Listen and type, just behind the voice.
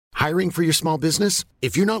Hiring for your small business?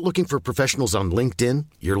 If you're not looking for professionals on LinkedIn,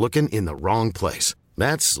 you're looking in the wrong place.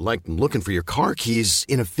 That's like looking for your car keys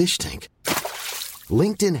in a fish tank.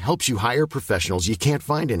 LinkedIn helps you hire professionals you can't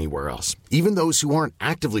find anywhere else, even those who aren't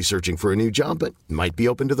actively searching for a new job but might be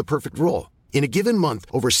open to the perfect role. In a given month,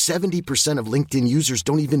 over 70% of LinkedIn users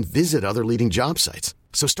don't even visit other leading job sites.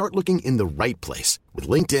 So start looking in the right place. With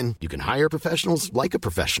LinkedIn, you can hire professionals like a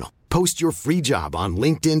professional. Post your free job on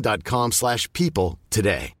linkedin.com/people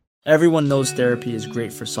today. Everyone knows therapy is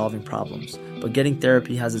great for solving problems, but getting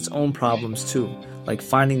therapy has its own problems too, like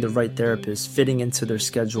finding the right therapist, fitting into their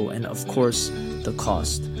schedule, and of course, the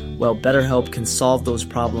cost. Well, BetterHelp can solve those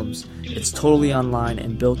problems. It's totally online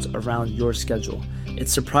and built around your schedule.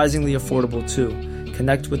 It's surprisingly affordable too.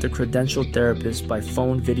 Connect with a credentialed therapist by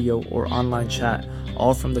phone, video, or online chat,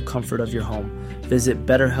 all from the comfort of your home. Visit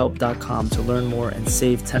BetterHelp.com to learn more and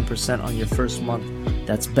save 10% on your first month.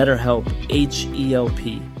 That's BetterHelp,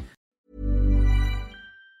 H-E-L-P.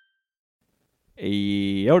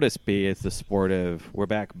 Otis B, it's the sportive. We're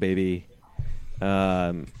back, baby.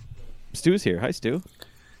 Stu's here. Hi, Stu.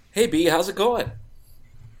 Hey, B, how's it going?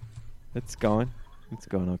 It's going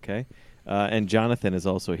okay. And Jonathan is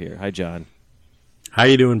also here. Hi, John. How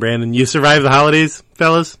you doing, Brandon? You survived the holidays,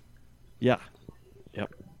 fellas? Yeah.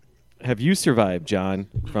 Yep. Have you survived, John,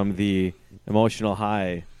 from the emotional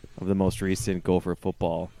high of the most recent Gopher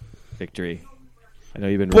football victory? I know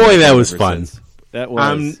you've been. Boy, that was fun. Since. That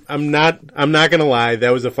was. I'm not gonna lie. That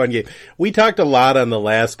was a fun game. We talked a lot on the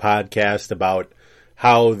last podcast about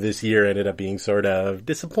how this year ended up being sort of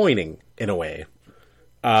disappointing in a way,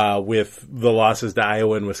 with the losses to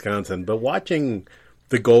Iowa and Wisconsin. But watching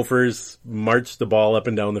the Gophers march the ball up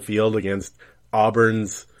and down the field against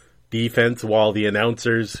Auburn's defense, while the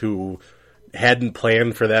announcers who hadn't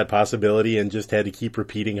planned for that possibility and just had to keep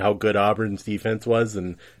repeating how good Auburn's defense was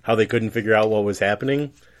and how they couldn't figure out what was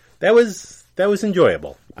happening, that was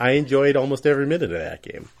enjoyable. I enjoyed almost every minute of that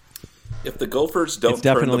game. If the Gophers don't if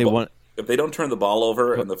they don't turn the ball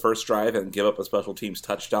over in the first drive and give up a special teams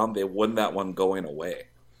touchdown, they won that one going away.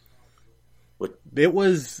 It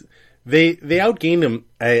was they outgained them.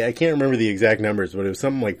 I can't remember the exact numbers, but it was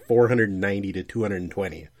something like 490 to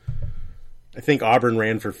 220. I think Auburn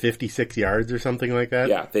ran for 56 yards or something like that.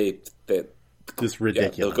 Yeah, they just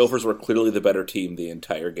ridiculous. Yeah, the Gophers were clearly the better team the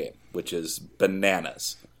entire game, which is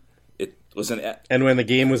bananas. It was and when the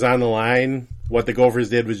game was on the line, what the Gophers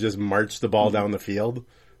did was just march the ball down the field,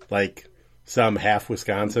 like some half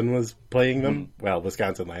Wisconsin was playing them. Mm-hmm. Well,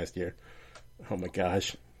 Wisconsin last year. Oh my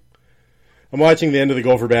gosh. I'm watching the end of the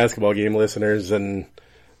Gopher basketball game, listeners, and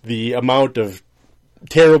the amount of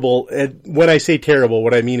terrible, when I say terrible,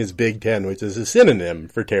 what I mean is Big Ten, which is a synonym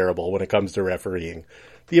for terrible when it comes to refereeing.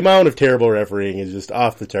 The amount of terrible refereeing is just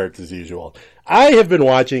off the charts as usual. I have been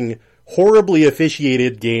watching horribly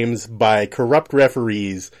officiated games by corrupt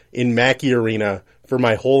referees in Mackey Arena for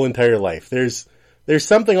my whole entire life. There's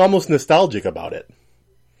something almost nostalgic about it.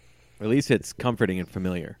 At least it's comforting and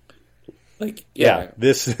familiar. Like, yeah,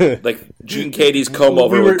 this like Gene Katie's comb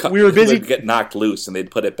over we were busy would get knocked loose and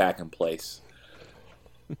they'd put it back in place.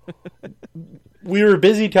 We were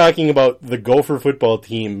busy talking about the Gopher football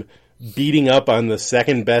team beating up on the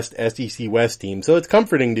second best SEC West team, so it's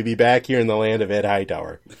comforting to be back here in the land of Ed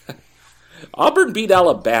Hightower. Auburn beat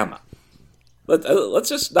Alabama. Let's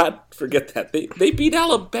just not forget that. They beat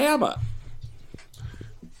Alabama.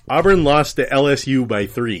 Auburn lost to LSU by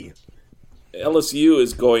 3. LSU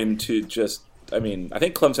is going to I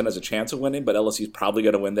think Clemson has a chance of winning, but LSU's probably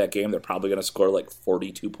going to win that game. They're probably going to score like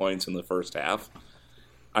 42 points in the first half.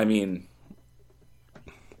 I mean,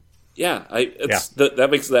 that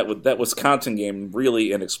makes that Wisconsin game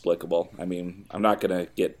really inexplicable. I mean, I'm not going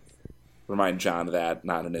to remind John of that,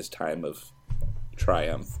 not in his time of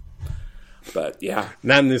triumph. But yeah.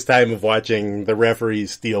 Not in this time of watching the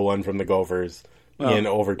referees steal one from the Gophers in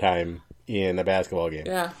overtime in a basketball game.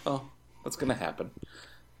 Yeah, that's going to happen.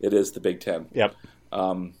 It is the Big Ten. Yep.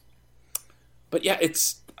 But yeah,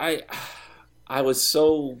 I was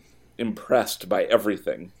so impressed by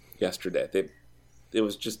everything yesterday. It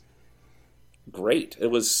was just great. It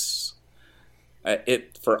was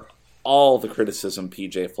for all the criticism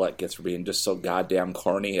PJ Fleck gets for being just so goddamn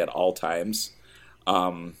corny at all times.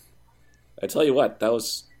 I tell you what,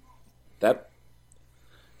 that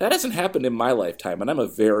hasn't happened in my lifetime, and I'm a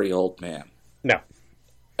very old man. No.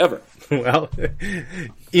 Ever. Well,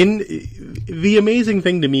 the amazing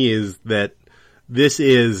thing to me is that this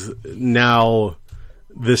is now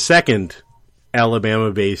the second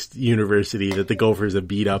Alabama-based university that the Gophers have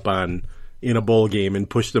beat up on in a bowl game and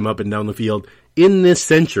pushed them up and down the field in this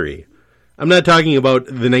century. I'm not talking about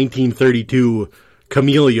the 1932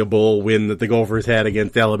 Camellia Bowl win that the Gophers had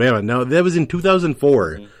against Alabama. Now, that was in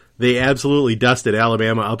 2004. They absolutely dusted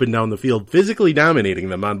Alabama up and down the field, physically dominating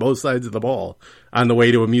them on both sides of the ball on the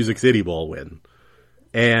way to a Music City Bowl win.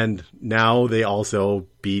 And now they also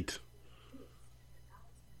beat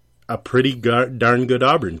a pretty darn good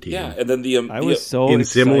Auburn team. Yeah, and then I was so in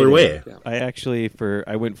excited. similar way. Yeah.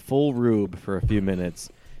 I went full Rube for a few minutes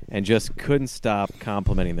and just couldn't stop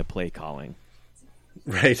complimenting the play calling.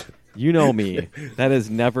 Right. You know me. That has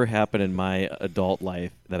never happened in my adult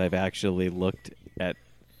life that I've actually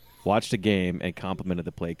watched a game and complimented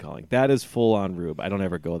the play calling. That is full on Rube. I don't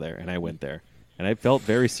ever go there, and I went there. And I felt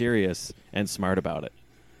very serious and smart about it.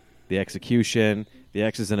 The execution, the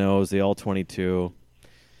X's and O's, the all-22,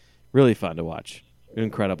 really fun to watch.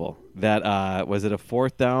 Incredible. That was it a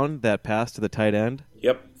fourth down, that pass to the tight end?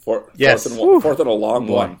 Yep. Yes. Fourth and a long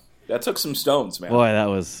one. That took some stones, man. Boy,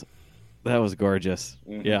 that was gorgeous.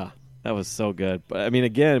 Mm-hmm. Yeah, that was so good. But, I mean,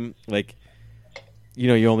 again,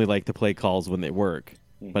 you only like the play calls when they work.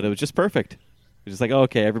 Mm-hmm. But it was just perfect. It was just like,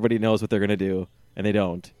 okay, everybody knows what they're going to do, and they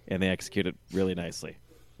don't, and they execute it really nicely.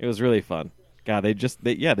 It was really fun. God, they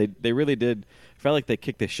really did. Felt like they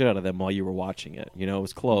kicked the shit out of them while you were watching it. It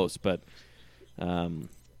was close, but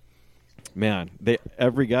man,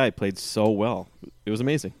 every guy played so well. It was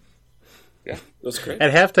amazing. Yeah, it was great.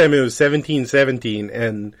 At halftime, it was 17-17,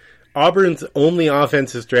 and Auburn's only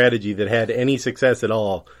offensive strategy that had any success at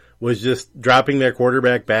all was just dropping their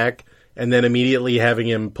quarterback back and then immediately having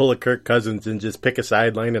him pull a Kirk Cousins and just pick a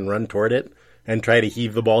sideline and run toward it and try to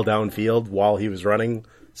heave the ball downfield while he was running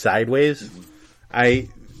sideways. It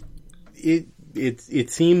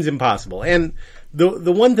seems impossible. And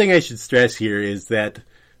the one thing I should stress here is that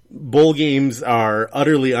bowl games are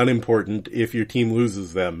utterly unimportant if your team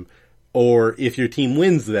loses them, or if your team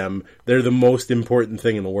wins them, they're the most important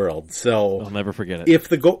thing in the world. So I'll never forget it.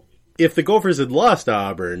 If the Gophers had lost to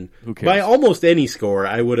Auburn by almost any score,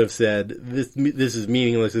 I would have said this is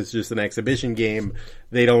meaningless. It's just an exhibition game.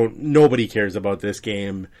 Nobody cares about this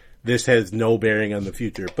game. This has no bearing on the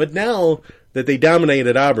future. But now that they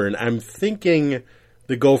dominated Auburn, I'm thinking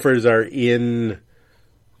the Gophers are in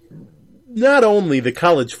not only the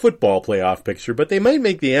college football playoff picture, but they might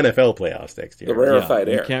make the NFL playoffs next year. The rarefied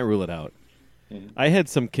air. You can't rule it out. Mm-hmm. I had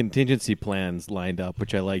some contingency plans lined up,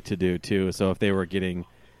 which I like to do too. So if they were getting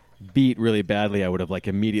beat really badly, I would have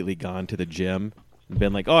immediately gone to the gym and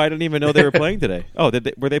been like, "Oh, I didn't even know they were playing today. Oh,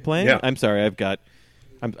 were they playing? Yeah. I'm sorry, I've got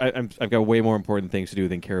way more important things to do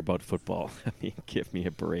than care about football. I mean, give me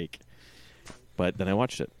a break." But then I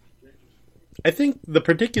watched it. I think the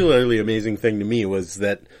particularly amazing thing to me was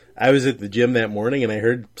that I was at the gym that morning and I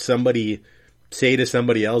heard somebody say to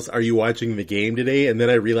somebody else, "Are you watching the game today?" And then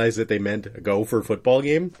I realized that they meant a Gopher football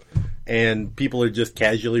game. And people are just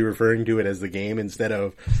casually referring to it as the game instead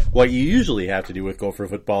of what you usually have to do with Gopher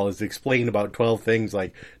football is explain about 12 things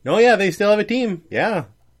like, "No, yeah, they still have a team. Yeah.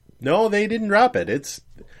 No, they didn't drop it.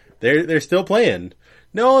 They're still playing.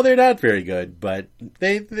 No, they're not very good, but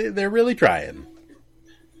they're really trying."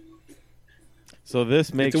 So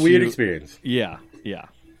this makes it's a weird experience. Yeah.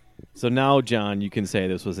 So now, John, you can say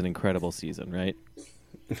this was an incredible season, right?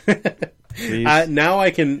 Now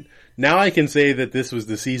I can say that this was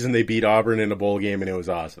the season they beat Auburn in a bowl game and it was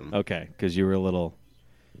awesome. Okay, because you were a little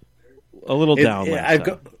down.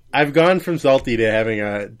 I've gone from salty to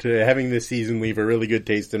having this season leave a really good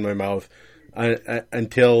taste in my mouth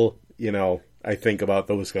until I think about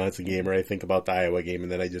the Wisconsin game or I think about the Iowa game,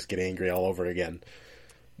 and then I just get angry all over again.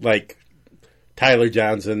 Like Tyler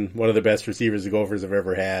Johnson, one of the best receivers the Gophers have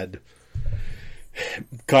ever had.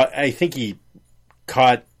 I think he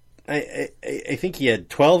had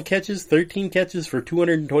 12 catches, 13 catches for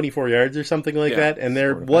 224 yards or something like that. And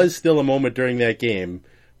there was still a moment during that game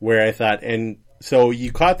where I thought, and so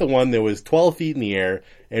you caught the one that was 12 feet in the air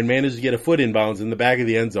and managed to get a foot inbounds in the back of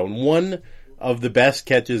the end zone. One of the best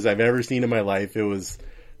catches I've ever seen in my life. It was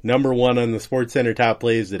number one on the SportsCenter top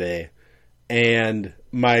plays today. And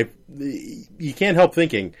you can't help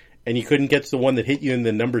thinking, and you couldn't catch the one that hit you in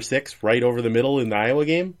the number 6 right over the middle in the Iowa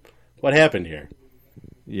game? What happened here?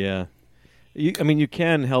 Yeah. You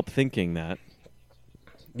can help thinking that.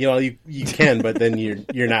 You can, but then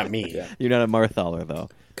you're not me. Yeah. You're not a Marthaler, though.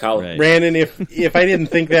 Right. Brandon, if I didn't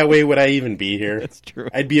think that way, would I even be here? That's true.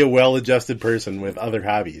 I'd be a well-adjusted person with other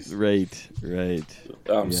hobbies. Right. Yeah, I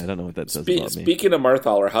don't know what that says about me. Speaking of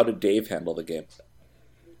Marthaler, how did Dave handle the game?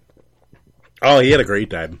 Oh, he had a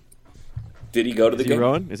great time. Did he go to the game?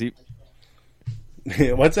 Rowan? Is he?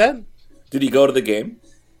 What's that? Did he go to the game?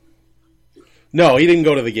 No, he didn't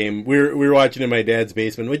go to the game. We were watching in my dad's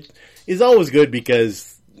basement, which is always good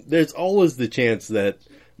because there's always the chance that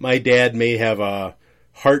my dad may have a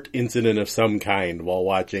heart incident of some kind while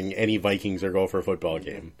watching any Vikings or Gopher football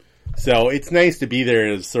game. So it's nice to be there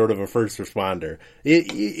as sort of a first responder.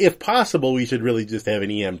 If possible, we should really just have an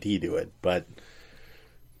EMT do it. But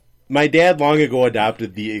my dad long ago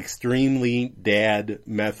adopted the extremely dad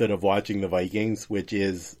method of watching the Vikings, which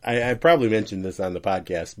is, I probably mentioned this on the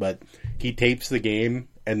podcast, but he tapes the game,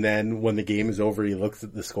 and then when the game is over, he looks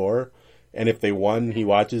at the score, and if they won, he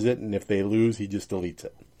watches it, and if they lose, he just deletes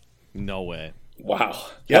it. No way. Wow.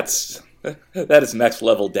 Yep. That is next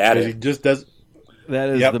level He data. just does. That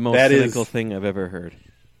is Yep, the most that is- cynical thing I've ever heard.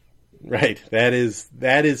 Right. That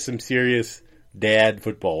is some serious dad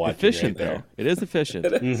football watching Efficient, right there. though. It is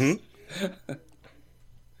efficient.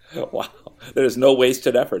 Wow. There's no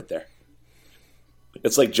wasted effort there.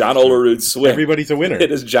 It's like John Olerud's swing. Everybody's a winner.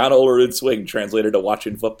 It is John Olerud's swing translated to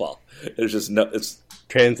watching football. There's just no. It's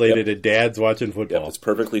Translated to dads watching football. it's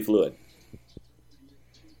perfectly fluid.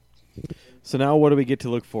 So now what do we get to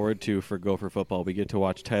look forward to for Gopher football? We get to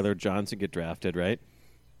watch Tyler Johnson get drafted, right?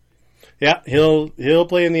 Yeah, he'll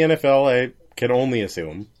play in the NFL. I can only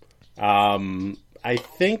assume. I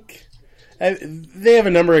think they have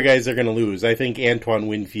a number of guys they're going to lose. I think Antoine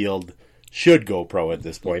Winfield should go pro at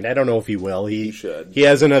this point. I don't know if he will. He should. He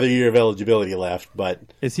has another year of eligibility left, but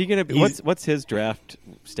Is he going to be? He's- What's his draft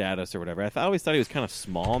status or whatever? I always thought he was kind of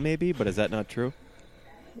small, maybe, but is that not true?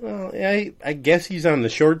 well, I guess he's on the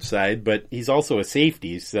short side, but he's also a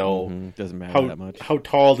safety, so Doesn't matter how that much. how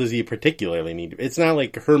tall does he particularly need to be? It's not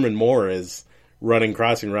like Herman Moore is running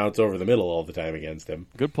crossing routes over the middle all the time against him.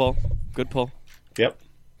 Good pull. Good pull. Yep.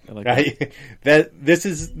 I like that. This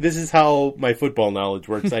is how my football knowledge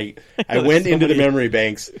works. I went So into the many- memory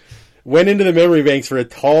banks for a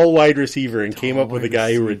tall wide receiver and came up with a wide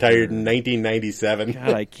guy who receiver. retired in 1997. God,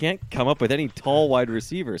 I can't come up with any tall wide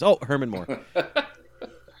receivers. Oh, Herman Moore.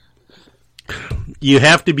 You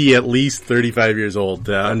have to be at least 35 years old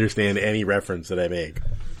to understand any reference that I make.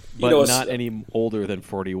 But know, not any older than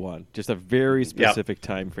 41. Just a very specific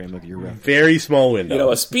time frame of your reference. Very small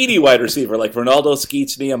window. A speedy wide receiver like Ronaldo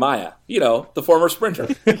Skeets Nehemiah. The former sprinter.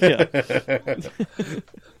 Yeah.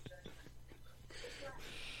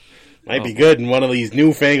 Might be good in one of these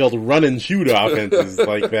newfangled run and shoot offenses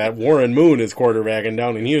like that Warren Moon is quarterbacking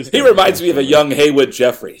down in Houston. He reminds me of a young Haywood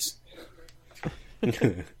Jeffries.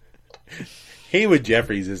 Haywood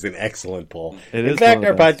Jeffries is an excellent pull. It In is fact, one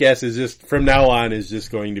our of the best. podcast is just, from now on, is just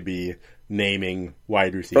going to be naming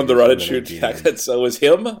wide receivers. From the run and from shoot. 1990s. So it was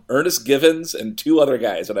him, Ernest Givens, and two other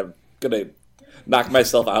guys, and I'm going to knock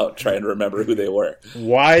myself out trying to remember who they were.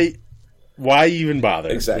 Why even bother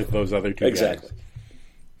Exactly. with those other two Exactly. guys?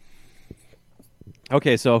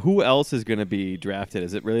 Okay, so who else is going to be drafted?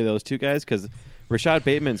 Is it really those two guys? Because Rashad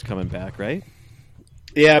Bateman's coming back, right?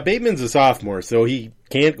 Yeah, Bateman's a sophomore, so he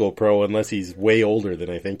can't go pro unless he's way older than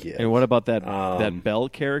I think he is. And what about that Bell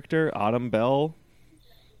character, Autumn Bell?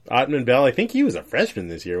 Ottman Bell, I think he was a freshman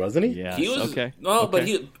this year, wasn't he? Yeah. He was okay. No, but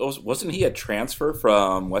Okay. wasn't he a transfer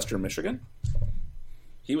from Western Michigan?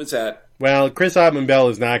 He was at Well, Chris Ottman Bell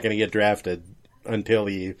is not going to get drafted until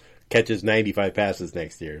he catches 95 passes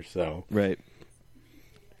next year, so... Right.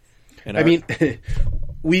 And I mean,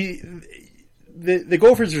 the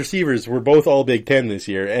Gophers receivers were both all Big Ten this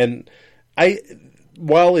year, and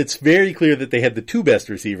while it's very clear that they had the two best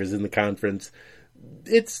receivers in the conference,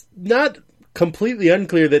 it's not completely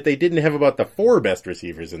unclear that they didn't have about the four best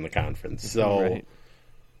receivers in the conference. So Right.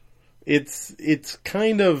 it's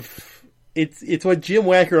kind of it's what Jim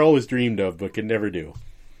Wacker always dreamed of but could never do.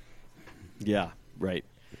 Yeah, right.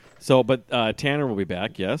 So, but Tanner will be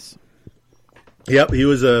back, yes? Yep, he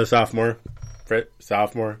was a sophomore,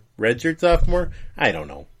 redshirt sophomore. I don't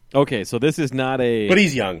know, Okay, so this is not a... but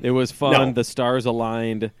he's young. It was fun. No. The stars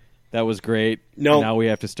aligned. That was great. No. Now we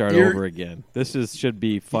have to start You're- over again. This should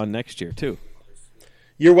be fun next year, too.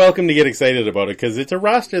 You're welcome to get excited about it because it's a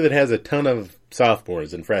roster that has a ton of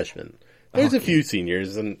sophomores and freshmen. There's a few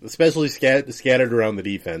seniors, and especially scattered around the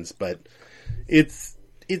defense, but it's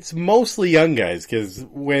mostly young guys because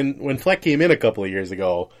when Fleck came in a couple of years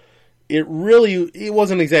ago, it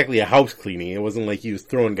wasn't exactly a house cleaning. It wasn't like he was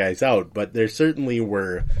throwing guys out, but there certainly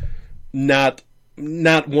were not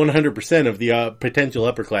 100% of the potential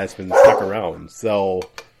upperclassmen stuck around. So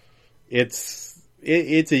it's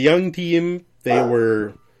a young team. They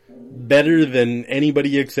were better than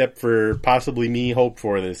anybody except for possibly me hoped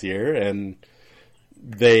for this year, and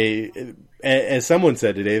they, as someone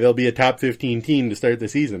said today, they'll be a top 15 team to start the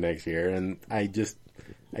season next year, and I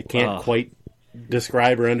can't quite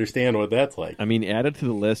describe or understand what that's like. I mean, added to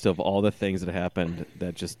the list of all the things that happened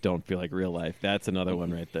that just don't feel like real life, that's another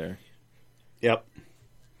one right there. Yep.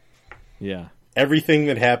 Yeah. Everything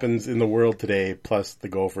that happens in the world today, plus the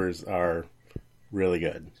Gophers, are really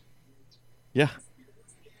good. Yeah.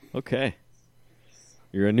 Okay.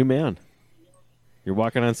 You're a new man. You're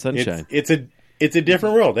walking on sunshine. It's a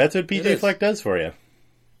different world. That's what PJ is. Fleck does for you.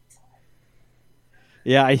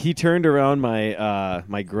 Yeah, he turned around my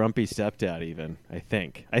my grumpy stepdad. Even I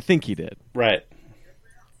think he did. Right.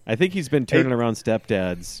 I think he's been turning around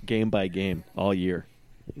stepdads game by game all year.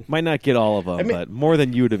 Might not get all of them, but more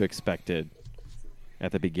than you would have expected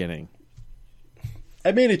at the beginning.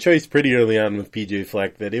 I made a choice pretty early on with PJ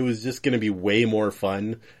Fleck that it was just going to be way more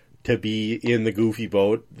fun to be in the goofy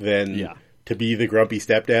boat than to be the grumpy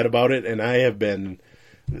stepdad about it, and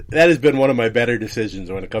that has been one of my better decisions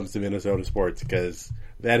when it comes to Minnesota sports, because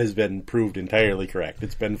that has been proved entirely correct.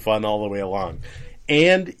 It's been fun all the way along.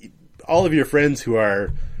 And all of your friends who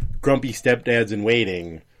are grumpy stepdads in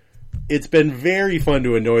waiting, it's been very fun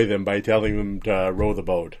to annoy them by telling them to row the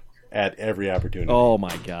boat at every opportunity. Oh,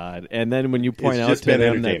 my God. And then when you point It's out just to been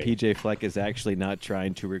them that entertaining. PJ Fleck is actually not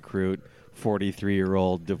trying to recruit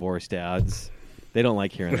 43-year-old divorced dads, they don't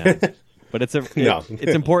like hearing that. But it's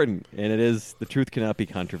it's important, and it is. The truth cannot be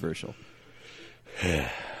controversial.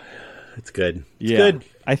 It's good. It's Yeah, good.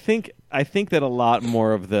 I think that a lot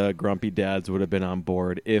more of the grumpy dads would have been on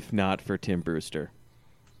board if not for Tim Brewster.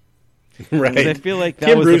 Right. 'Cause I feel like that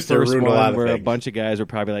Tim was Brewster the first ruined a lot one of where a things. bunch of guys were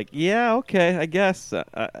probably like, "Yeah, okay, I guess,"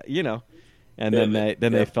 and then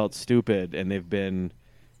they felt stupid, and it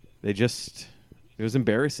was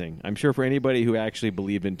embarrassing. I'm sure for anybody who actually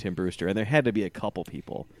believed in Tim Brewster, and there had to be a couple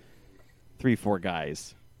people, 3-4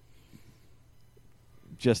 guys,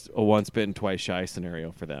 just a once bitten, twice shy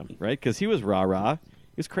scenario for them, right? Because he was rah-rah.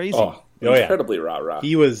 He was crazy. Oh, Incredibly rah-rah.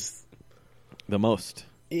 He was, The most.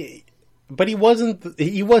 but he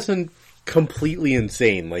wasn't completely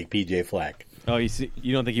insane like PJ Fleck. Oh,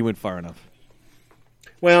 you don't think he went far enough?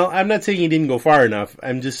 Well, I'm not saying he didn't go far enough.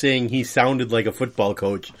 I'm just saying he sounded like a football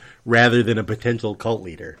coach rather than a potential cult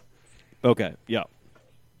leader. Okay, yeah.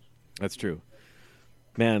 That's true.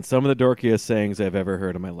 Man, some of the dorkiest sayings I've ever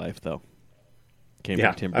heard in my life, though, came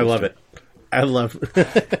Yeah, from Tim I Brewster. love it. I love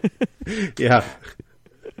Yeah.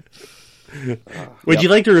 Would you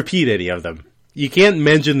like to repeat any of them? You can't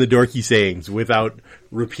mention the dorky sayings without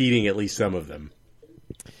repeating at least some of them.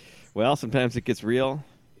 Well, sometimes it gets real.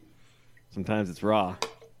 Sometimes it's raw.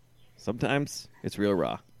 Sometimes it's real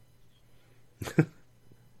raw.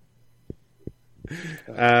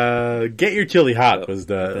 Get Your Chili Hot was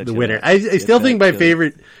the chili winner. hot. I still Get think that my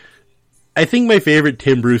chili. favorite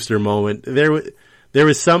Tim Brewster moment, there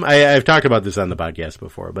was some, I've talked about this on the podcast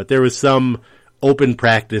before, but there was some open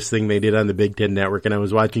practice thing they did on the Big Ten Network, and I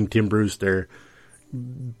was watching Tim Brewster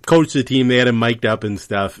coach the team. They had him mic'd up and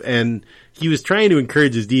stuff, and he was trying to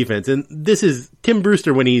encourage his defense. And this is Tim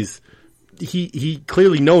Brewster when he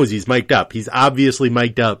clearly knows he's mic'd up. He's obviously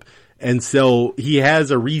mic'd up, and so he has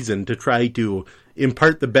a reason to try to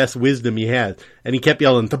impart the best wisdom he has. And he kept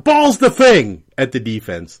yelling, "The ball's the thing!" at the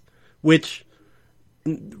defense, which,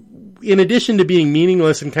 in addition to being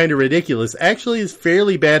meaningless and kind of ridiculous, actually is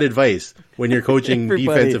fairly bad advice when you're coaching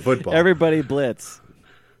defensive football. Everybody blitz.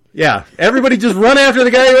 Yeah, everybody just run after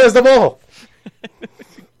the guy who has the ball.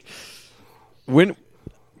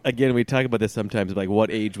 Again, we talk about this sometimes, like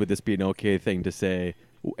what age would this be an okay thing to say?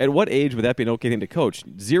 At what age would that be an okay thing to coach?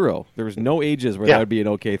 0. There was no ages where that would be an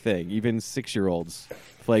okay thing. Even 6-year-olds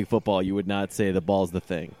flag football, you would not say the ball's the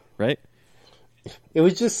thing, right? It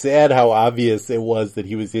was just sad how obvious it was that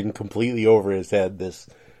he was in completely over his head, this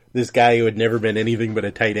guy who had never been anything but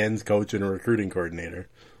a tight ends coach and a recruiting coordinator.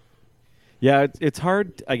 Yeah, it's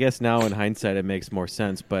hard, I guess now in hindsight it makes more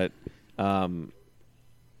sense, but or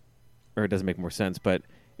it doesn't make more sense, but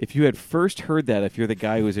if you had first heard that, if you're the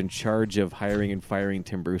guy who was in charge of hiring and firing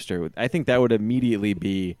Tim Brewster, I think that would immediately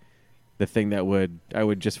be the thing that I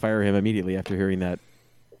would just fire him immediately after hearing that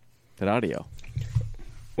audio.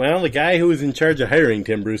 Well, the guy who was in charge of hiring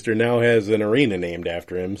Tim Brewster now has an arena named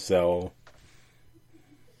after him, so...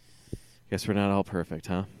 Guess we're not all perfect,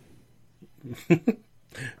 huh?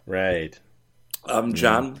 Right.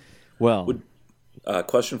 John, Well,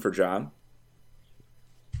 question for John.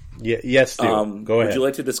 Yes, Stu. Go ahead. Would you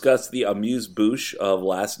like to discuss the amuse-bouche of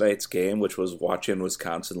last night's game, which was watching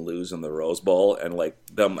Wisconsin lose in the Rose Bowl and like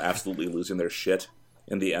them absolutely losing their shit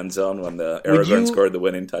in the end zone when the Aragorn scored the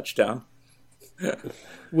winning touchdown?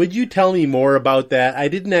 Would you tell me more about that? I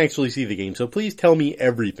didn't actually see the game, so please tell me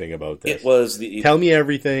everything about this. It was Tell me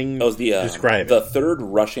everything. It was Describe the it. third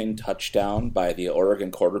rushing touchdown by the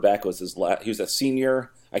Oregon quarterback. Was he was a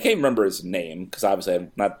senior. I can't remember his name because obviously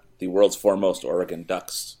I'm not the world's foremost Oregon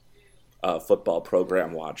Ducks football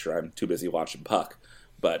program watcher. I'm too busy watching puck.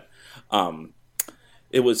 But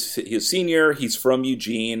It was his senior. He's from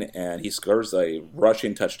Eugene, and he scores a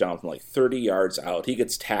rushing touchdown from like 30 yards out. He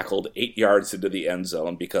gets tackled 8 yards into the end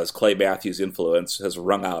zone because Clay Matthews' influence has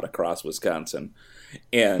rung out across Wisconsin.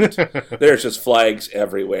 And there's just flags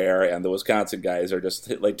everywhere, and the Wisconsin guys are just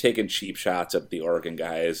like taking cheap shots at the Oregon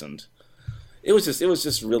guys, and it was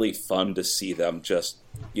just really fun to see them just,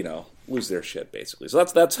 lose their shit basically. So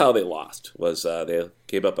that's how they lost. Was they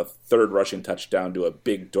gave up a third rushing touchdown to a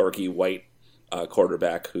big dorky white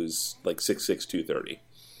quarterback who's like 6'6", 230.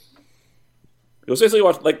 It was basically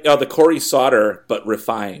like the Corey Sauter, but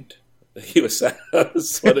refined.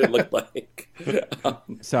 That's what it looked like.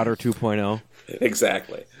 Sauter 2.0.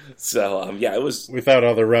 Exactly. So, it was... Without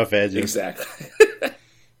all the rough edges. Exactly.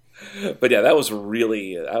 But yeah, that was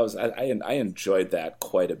really... I enjoyed that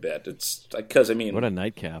quite a bit. It's because, What a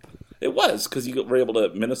nightcap. It was, because you were able to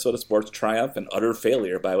Minnesota sports triumph and utter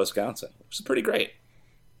failure by Wisconsin, which is pretty great.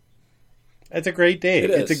 It's a great day. It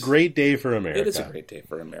is. It's a great day for America. It is a great day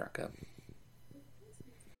for America.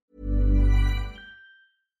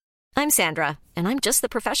 I'm Sandra, and I'm just the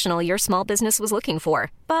professional your small business was looking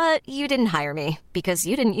for. But you didn't hire me because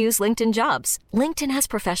you didn't use LinkedIn Jobs. LinkedIn has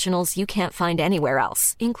professionals you can't find anywhere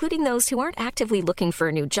else, including those who aren't actively looking for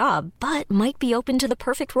a new job, but might be open to the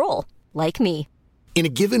perfect role, like me. In a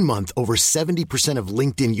given month, over 70% of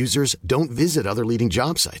LinkedIn users don't visit other leading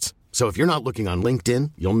job sites. So if you're not looking on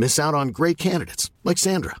LinkedIn, you'll miss out on great candidates like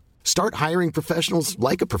Sandra. Start hiring professionals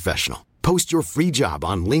like a professional. Post your free job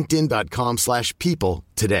on linkedin.com/people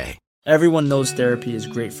today. Everyone knows therapy is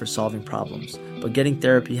great for solving problems, but getting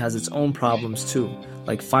therapy has its own problems too,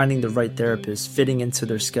 like finding the right therapist, fitting into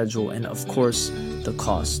their schedule, and of course, the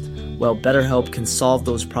cost. Well, BetterHelp can solve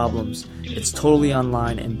those problems. It's totally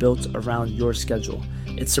online and built around your schedule.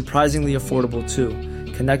 It's surprisingly affordable too.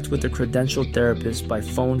 Connect with a credentialed therapist by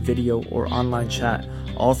phone, video, or online chat,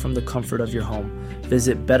 all from the comfort of your home.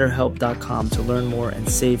 Visit BetterHelp.com to learn more and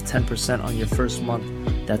save 10% on your first month.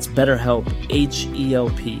 That's BetterHelp,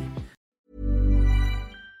 H-E-L-P.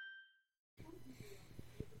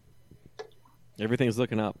 Everything's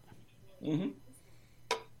looking up. Mm-hmm.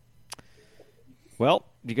 Well,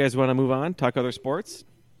 do you guys want to move on? Talk other sports?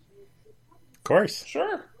 Of course.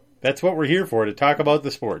 Sure. That's what we're here for, to talk about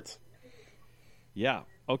the sports. Yeah.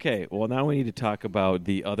 Okay. Well, now we need to talk about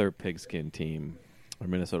the other pigskin team, our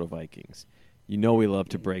Minnesota Vikings. We love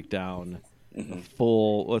to break down a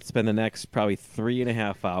full. Let's spend the next probably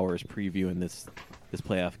 3.5 hours previewing this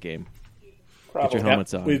playoff game. Get your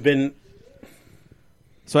helmets on. We've been.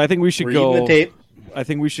 So I think we should go. Reading the tape. I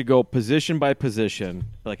think we should go position by position,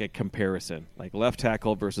 like a comparison, like left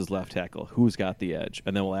tackle versus left tackle. Who's got the edge,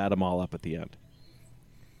 and then we'll add them all up at the end.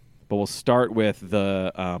 But we'll start with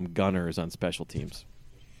the gunners on special teams.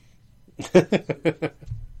 This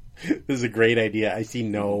is a great idea. I see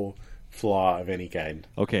no flaw of any kind.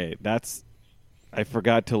 Okay, I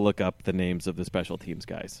forgot to look up the names of the special teams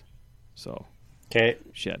guys. So, okay,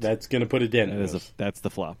 shit. That's going to put a dent in this. That's the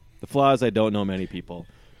flaw. The flaw is I don't know many people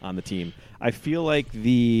on the team. I feel like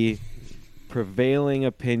the prevailing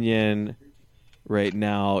opinion right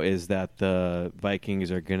now is that the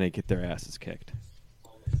Vikings are going to get their asses kicked.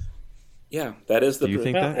 Yeah, that is the. Do you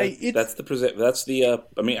think that? That's the. That's the.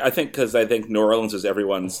 I think because I think New Orleans is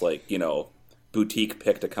everyone's boutique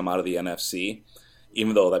pick to come out of the NFC,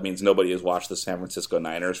 even though that means nobody has watched the San Francisco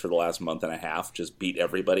Niners for the last month and a half, just beat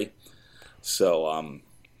everybody. So,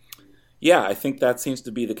 yeah, I think that seems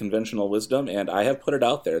to be the conventional wisdom, and I have put it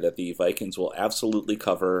out there that the Vikings will absolutely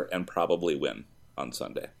cover and probably win on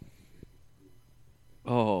Sunday.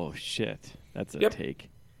 Oh shit, that's a take.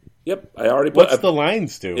 Yep, I already put. What's the line,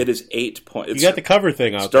 Stu? It is 8 points. You got the cover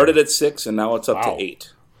thing out. Started there. at 6, and now it's up to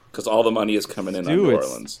 8 because all the money is coming in on New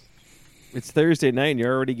Orleans. It's Thursday night, and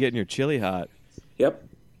you're already getting your chili hot. Yep.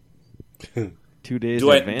 2 days in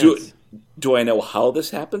advance. Do I know how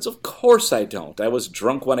this happens? Of course I don't. I was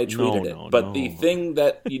drunk when I tweeted it. But the thing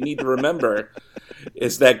that you need to remember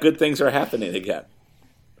is that good things are happening again.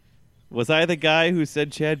 Was I the guy who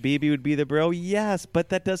said Chad Beebe would be the bro? Yes, but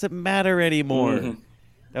that doesn't matter anymore. Mm-hmm.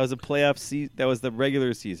 That was a playoff season. That was the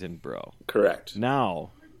regular season, bro. Correct.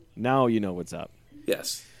 Now you know what's up.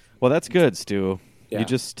 Yes. Well, that's good, Stu. Yeah. You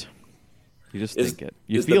just think it.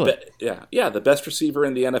 You feel it. Yeah. The best receiver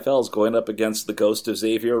in the NFL is going up against the ghost of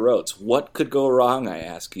Xavier Rhodes. What could go wrong? I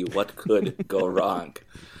ask you. What could go wrong?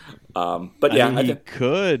 But yeah, he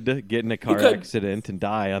could get in a car accident and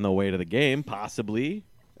die on the way to the game. Possibly.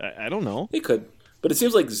 I don't know. He could. But it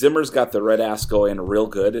seems like Zimmer's got the red ass going real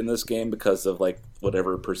good in this game because of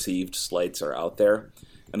whatever perceived slights are out there.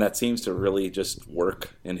 And that seems to really just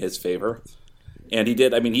work in his favor. And he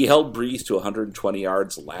did. I mean, he held Breeze to 120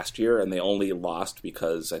 yards last year, and they only lost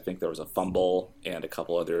because I think there was a fumble and a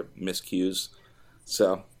couple other miscues.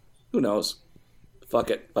 So, who knows? Fuck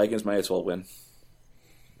it. Vikings might as well win.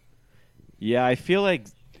 Yeah, I feel like,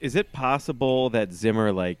 is it possible that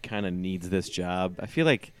Zimmer like kind of needs this job? I feel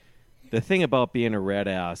like the thing about being a red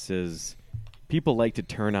ass is people like to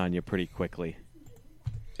turn on you pretty quickly.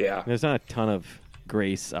 Yeah. There's not a ton of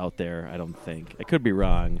grace out there, I don't think. I could be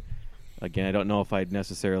wrong. Again, I don't know if I'd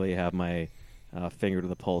necessarily have my finger to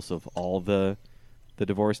the pulse of all the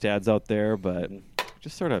divorced dads out there, but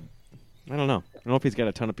just sort of, I don't know. I don't know if he's got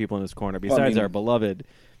a ton of people in his corner besides our beloved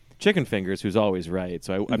Chicken Fingers, who's always right.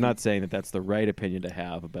 So I'm not saying that that's the right opinion to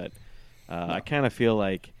have, but I kind of feel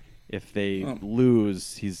like if they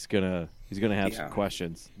lose, he's gonna have some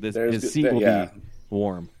questions. His seat will be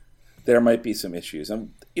warm. There might be some issues. I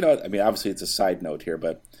mean, obviously it's a side note here,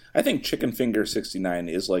 but I think Chicken Finger 69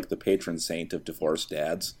 is like the patron saint of divorced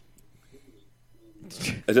dads.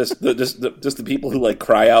 Just the people who like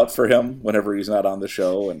cry out for him whenever he's not on the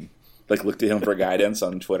show and like look to him for guidance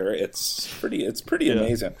on Twitter. It's pretty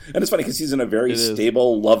amazing, and it's funny because he's in a very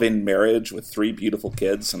stable, loving marriage with 3 beautiful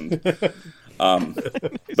kids, and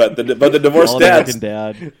but the divorced dads,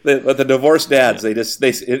 but the divorced dads,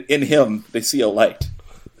 they in him they see a light.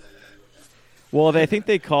 Well, I think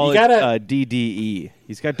they call it DDE.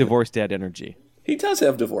 He's got divorced dad energy. He does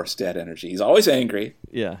have divorced dad energy. He's always angry.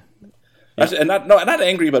 Yeah. And not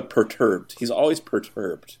angry, but perturbed. He's always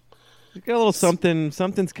perturbed. He's got a little something.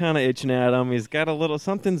 Something's kind of itching at him. He's got a little.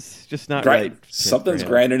 Something's just not right. Something's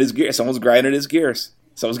grinding his gears. Someone's grinding his gears.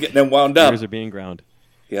 Someone's getting him wound up. Gears are being ground.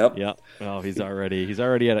 Yep. Oh, he's already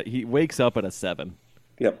he wakes up at a 7.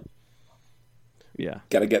 Yep. Yeah.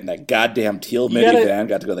 Got to get in that goddamn teal minivan.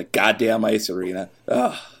 Got to go to the goddamn ice arena.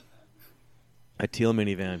 Ugh. A teal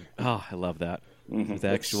minivan. Oh, I love that. Mm-hmm. With the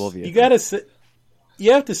actual vehicle.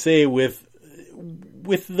 You have to say with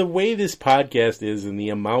the way this podcast is and the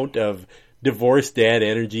amount of divorced dad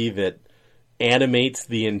energy that animates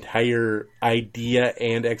the entire idea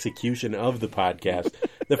and execution of the podcast,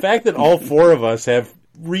 the fact that all 4 of us have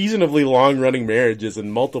reasonably long-running marriages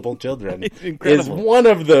and multiple children is one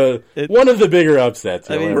of the bigger upsets.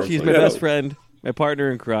 I mean, she's my best friend, my partner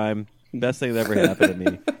in crime, best thing that ever happened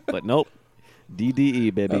to me. But nope,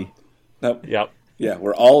 DDE, baby. Nope. Yep. Yeah,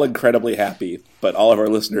 we're all incredibly happy, but all of our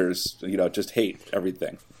listeners, just hate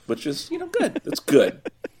everything, which is, good. That's good.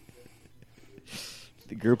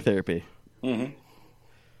 The group therapy. Mm-hmm.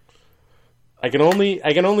 I can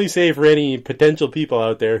only say for any potential people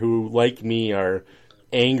out there who, like me, are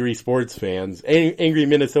angry sports fans, angry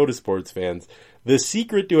Minnesota sports fans, the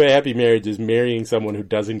secret to a happy marriage is marrying someone who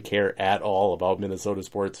doesn't care at all about Minnesota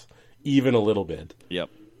sports, even a little bit.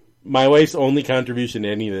 Yep. My wife's only contribution to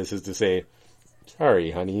any of this is to say,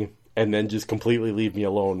 sorry, honey, and then just completely leave me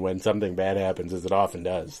alone when something bad happens, as it often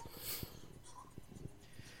does.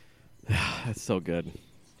 That's so good.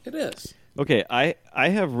 It is. Okay, I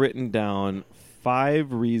have written down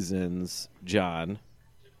 5 reasons, John,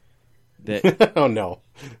 that oh no,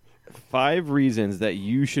 5 reasons that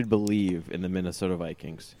you should believe in the Minnesota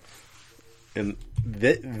Vikings. In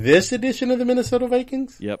this edition of the Minnesota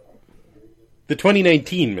Vikings? Yep. The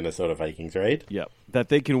 2019 Minnesota Vikings, right? Yep. That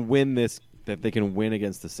they can win this. That they can win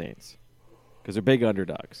against the Saints because they're big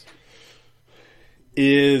underdogs.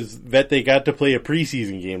 Is that they got to play a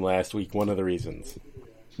preseason game last week one of the reasons?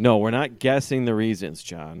 No, we're not guessing the reasons,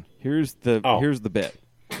 John. Here's the bit.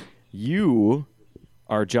 You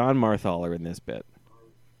are John Marthaler in this bit.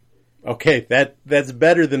 Okay, that's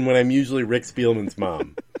better than when I'm usually Rick Spielman's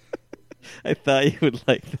mom. I thought you would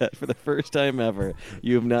like that. For the first time ever,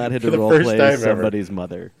 you have not had to roleplay somebody's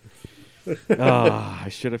mother. I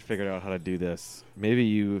should have figured out how to do this. Maybe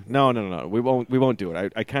you... No. We won't do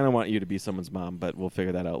it. I kind of want you to be someone's mom, but we'll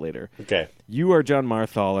figure that out later. Okay. You are John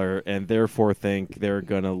Marthaler, and therefore think they're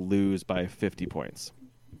going to lose by 50 points.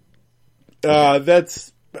 You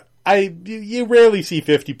rarely see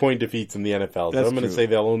 50-point defeats in the NFL, so I'm going to say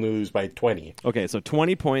they'll only lose by 20. Okay, so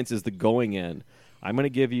 20 points is the going in. I'm going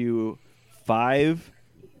to give you 5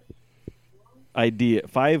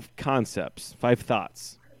 concepts, 5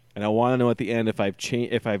 thoughts. And I want to know at the end if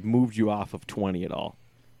I've moved you off of 20 at all.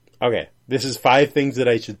 Okay. This is 5 things that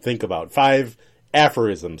I should think about. 5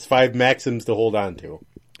 aphorisms, 5 maxims to hold on to.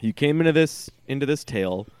 You came into this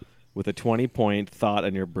tale with a 20-point thought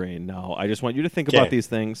in your brain. Now, I just want you to think about these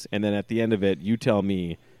things, and then at the end of it, you tell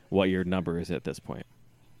me what your number is at this point.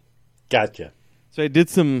 Gotcha. So I did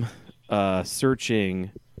some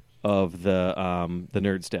searching of the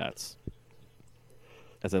nerd stats,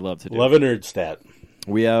 as I love to do. Love a nerd stat.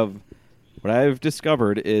 What I've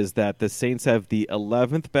discovered is that the Saints have the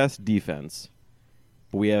 11th best defense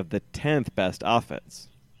But we have the 10th best offense.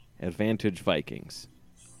 Advantage Vikings.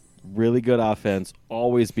 Really good offense.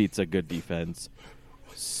 Always beats a good defense.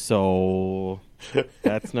 So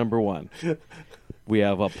that's number one. We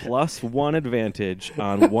have a +1 advantage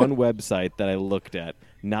on one website that I looked at,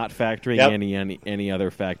 not factoring any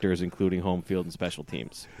other factors, including home field and special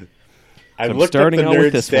teams. I So looked up the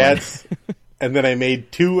nerd stats, and then I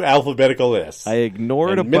made 2 alphabetical lists. I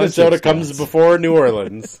ignored a bunch Minnesota of comes stats. before New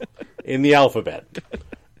Orleans in the alphabet.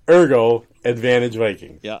 Ergo, advantage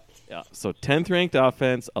Vikings. Yeah. So 10th ranked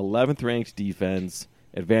offense, 11th ranked defense,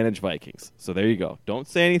 advantage Vikings. So there you go. Don't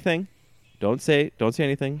say anything. Don't say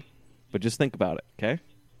anything, but just think about it, okay?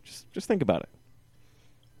 Just think about it.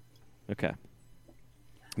 Okay.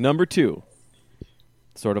 Number 2,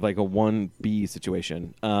 sort of like a 1B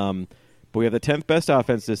situation. But we have the 10th best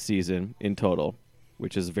offense this season in total,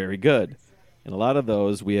 which is very good. And a lot of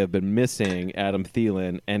those we have been missing Adam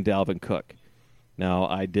Thielen and Dalvin Cook. Now,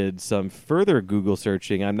 I did some further Google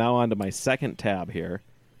searching. I'm now onto my second tab here.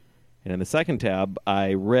 And in the second tab,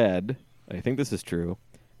 I read, I think this is true,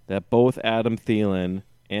 that both Adam Thielen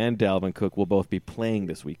and Dalvin Cook will both be playing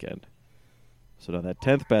this weekend. So now that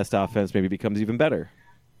 10th best offense maybe becomes even better.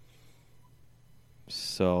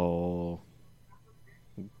 So,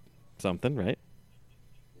 something, right?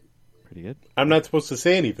 Pretty good. I'm not supposed to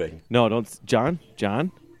say anything. No, don't, John,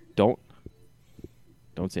 don't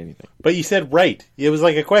say anything. But you said right. It was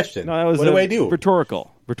like a question. No, that was what do I do?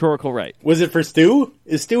 Rhetorical right. Was it for Stu?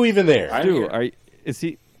 Is Stu even there? I'm Stu, here.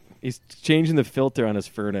 he's changing the filter on his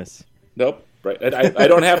furnace. Nope. Right. I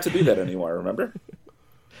don't have to do that anymore, remember?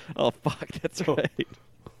 Oh, fuck, that's right.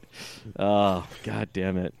 Oh, god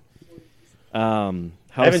damn it. I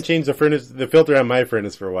haven't changed the filter on my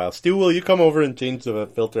furnace for a while. Stu, will you come over and change the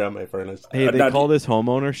filter on my furnace? Hey, they call this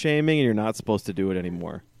homeowner shaming, and you're not supposed to do it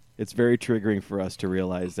anymore. It's very triggering for us to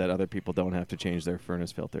realize that other people don't have to change their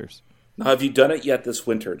furnace filters. Now, have you done it yet this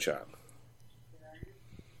winter, John?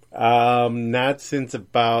 Not since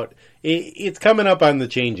about... It's coming up on the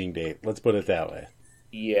changing date. Let's put it that way.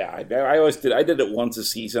 Yeah, I always did. I did it once a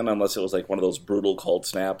season, unless it was like one of those brutal cold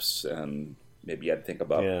snaps, and maybe you had to think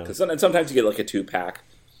about it. Because sometimes you get like a 2-pack,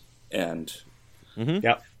 and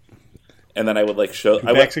Yep. and then I would like show.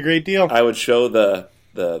 That's a great deal. I would show the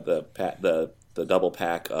double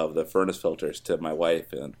pack of the furnace filters to my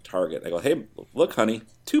wife in Target. I go, "Hey, look, honey,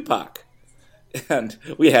 2-pack," and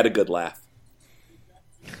we had a good laugh.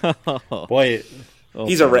 Boy,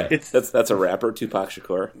 He's a that's a rapper, Tupac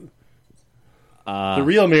Shakur. the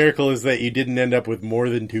real miracle is that you didn't end up with more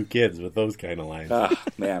than 2 kids with those kind of lines.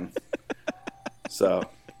 Man. So,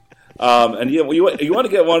 and you want to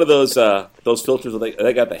get one of those filters where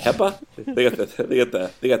they got the HEPA.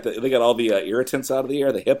 They got all the irritants out of the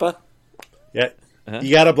air. The HEPA. Yeah,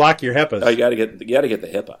 you got to block your HEPAs. Oh, you got to get the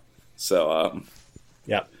HEPA. So,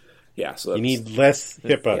 yeah. So You need less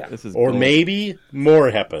HEPA, Yeah. This is or bull. maybe more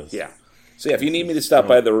HEPAs. yeah. So yeah, if you need me to stop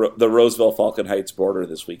by the Roseville Falcon Heights border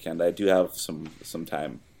this weekend, I do have some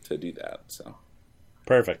time to do that. So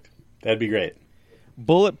Perfect. That'd be great.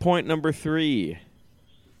 Bullet point number 3.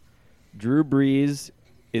 Drew Brees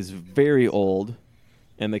is very old,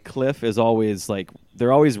 and the cliff is always like,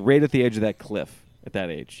 they're always right at the edge of that cliff at that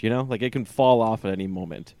age, you know? Like, it can fall off at any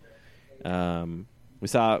moment. We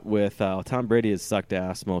saw it with Tom Brady has sucked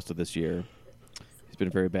ass most of this year. He's been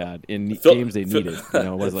very bad. In games they needed, you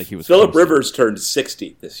know, it was like he was Phillip close. Rivers turned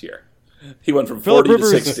 60 this year. He went from Phillip 40 to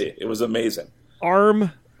Rivers- 60. It was amazing.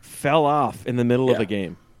 Arm fell off in the middle of Yeah. a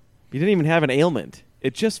game. He didn't even have an ailment.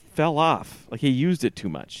 It just fell off. Like, he used it too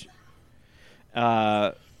much.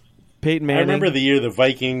 Peyton Manning. I remember the year the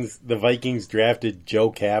Vikings drafted Joe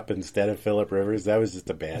Cap instead of Phillip Rivers. That was just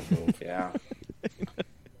a bad move. Yeah.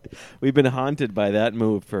 We've been haunted by that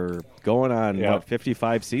move for going on, Yeah.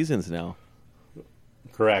 55 seasons now.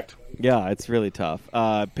 Correct. Yeah, it's really tough.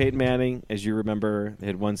 Peyton Manning, as you remember,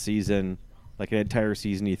 had one season, like an entire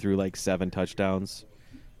season, he threw like 7 touchdowns.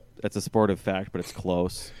 That's a sportive fact, but it's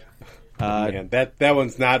close. Man, that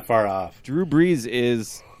one's not far off. Drew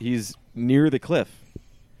Brees he's near the cliff.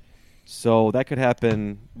 So that could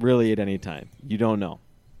happen really at any time. You don't know.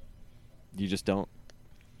 You just don't.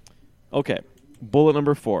 Okay. Bullet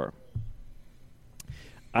number 4.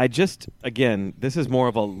 Again, this is more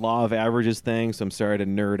of a law of averages thing, so I'm sorry to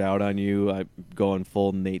nerd out on you. I'm going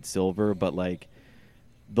full Nate Silver, but like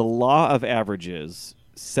the law of averages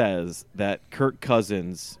says that Kirk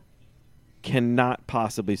Cousins cannot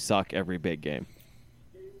possibly suck every big game.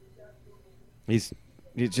 It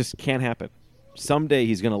just can't happen. Someday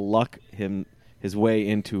he's going to luck his way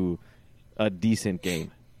into a decent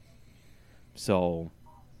game. So,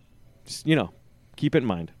 just, keep it in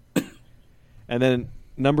mind. And then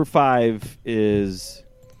number 5 is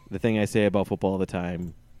the thing I say about football all the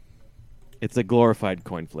time. It's a glorified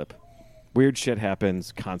coin flip. Weird shit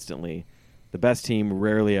happens constantly. The best team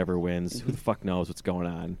rarely ever wins. Who the fuck knows what's going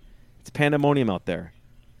on? It's pandemonium out there.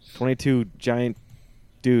 22 giant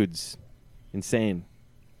dudes. Insane.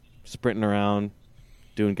 Sprinting around,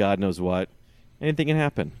 doing God knows what. Anything can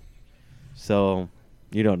happen. So,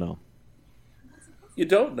 you don't know. You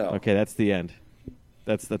don't know. Okay, that's the end.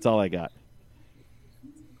 That's all I got.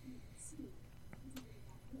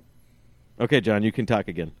 Okay, John, you can talk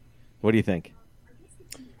again. What do you think?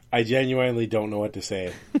 I genuinely don't know what to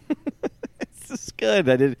say. This is good.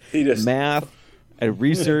 I did math. I had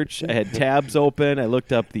research. I had tabs open. I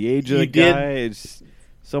looked up the age of the guy. It's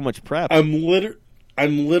so much prep. I'm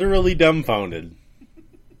literally dumbfounded.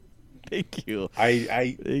 Thank you.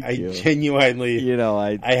 I you. genuinely,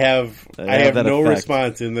 I have no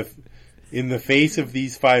response in the face of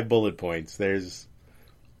these 5 bullet points. There's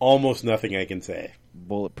almost nothing I can say.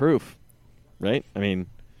 Bulletproof, right? I mean,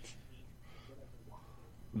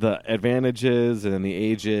 the advantages and then the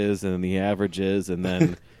ages and then the averages and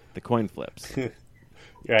then the coin flips.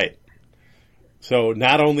 Right. So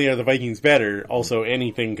not only are the Vikings better, also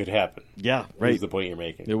anything could happen. Yeah, right. Is the point you're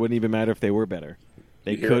making. It wouldn't even matter if they were better.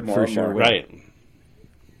 They could for sure win. Right.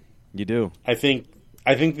 You do. I think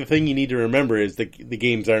the thing you need to remember is the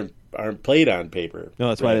games aren't played on paper. No,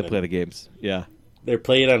 that's why they play the games. Yeah. They're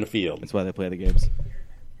played on a field. That's why they play the games.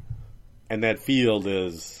 And that field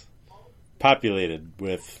is populated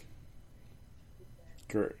with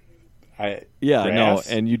grass. No,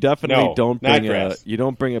 and you definitely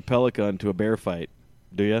don't bring a pelican to a bear fight,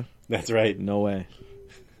 do you? That's right. No way.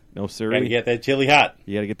 No sir. Gotta get that chili hot.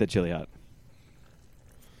 You gotta get that chili hot.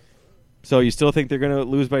 So you still think they're gonna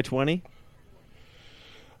lose by 20?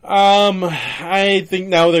 I think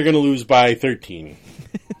now they're gonna lose by 13.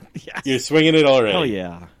 Yes. You're swinging it already. Oh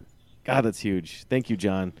yeah. God, that's huge. Thank you,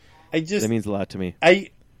 John. That means a lot to me.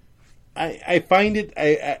 I find it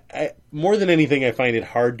I more than anything I find it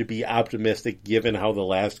hard to be optimistic given how the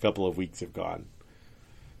last couple of weeks have gone.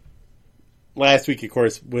 Last week, of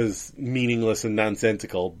course, was meaningless and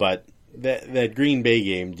nonsensical, but that Green Bay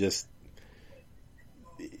game just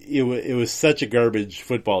it was such a garbage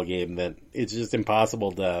football game that it's just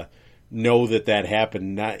impossible to know that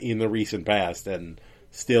happened not in the recent past and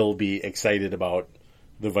still be excited about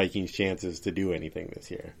the Vikings' chances to do anything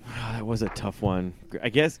this year. Oh, that was a tough one. I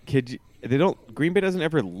guess Green Bay doesn't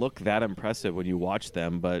ever look that impressive when you watch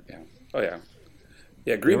them, but yeah. Oh yeah.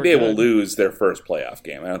 Yeah, Green Bay will lose their first playoff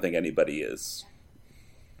game. I don't think anybody has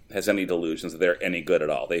any delusions that they're any good at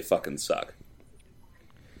all. They fucking suck.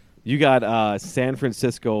 You got San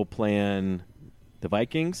Francisco playing the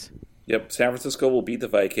Vikings? Yep, San Francisco will beat the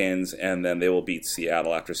Vikings, and then they will beat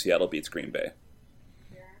Seattle after Seattle beats Green Bay.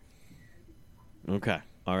 Okay,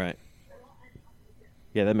 all right.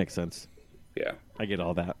 Yeah, that makes sense. Yeah. I get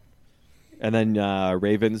all that. And then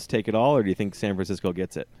Ravens take it all, or do you think San Francisco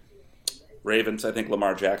gets it? Ravens, I think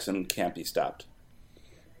Lamar Jackson can't be stopped.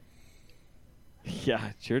 Yeah,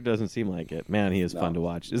 it sure doesn't seem like it. Man, he is fun to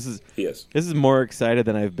watch. He is. This is more excited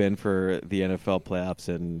than I've been for the NFL playoffs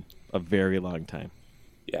in a very long time.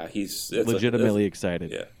 Yeah, he's legitimately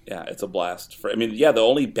excited. Yeah, it's a blast. The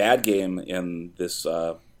only bad game in this.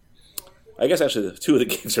 I guess actually 2 of the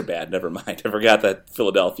games are bad. Never mind. I forgot that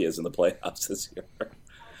Philadelphia is in the playoffs this year.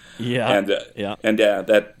 Yeah, the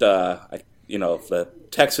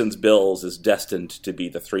Texans Bills is destined to be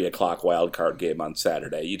the 3:00 wild card game on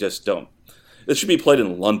Saturday. You just don't. It should be played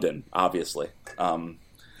in London, obviously.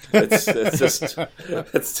 It's just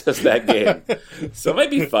that game. So it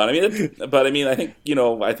might be fun. I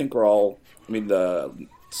think we're all. The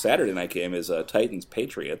Saturday night game is Titans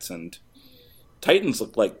Patriots, and Titans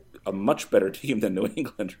look like a much better team than New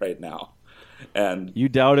England right now. And you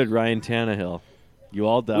doubted Ryan Tannehill. You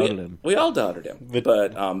all doubted him. We all doubted him.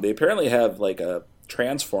 But they apparently have like a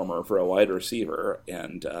transformer for a wide receiver,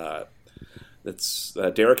 and it's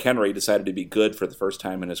Derrick Henry decided to be good for the first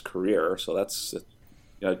time in his career. So that's,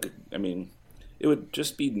 it would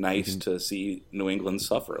just be nice to see New England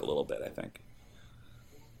suffer a little bit, I think.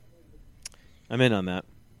 I'm in on that.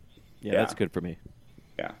 Yeah, that's good for me.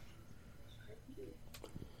 Yeah.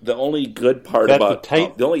 The only good part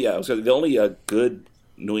the only good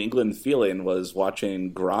New England feeling was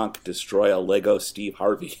watching Gronk destroy a Lego Steve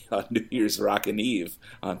Harvey on New Year's Rockin' Eve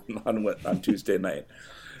on Tuesday night.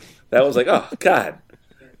 That was like, oh God,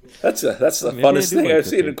 that's the funnest thing I've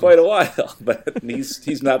seen in quite a while. But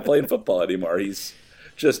he's not playing football anymore. He's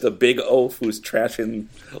just a big oaf who's trashing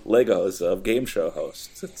Legos of game show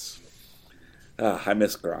hosts. I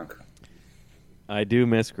miss Gronk. I do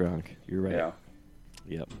miss Gronk. You're right. Yeah.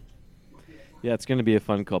 Yep. Yeah, it's going to be a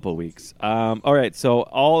fun couple weeks. All right, so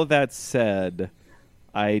all of that said,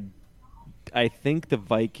 I think the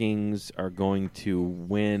Vikings are going to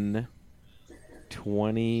win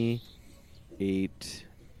 28-24.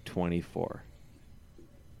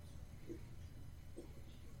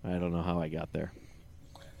 I don't know how I got there.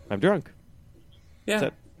 I'm drunk. Yeah.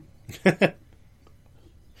 I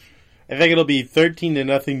think it'll be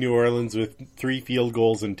 13-0 New Orleans with 3 field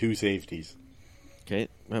goals and 2 safeties. Okay,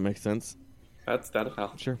 that makes sense. That'll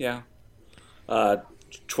help. Sure. Yeah.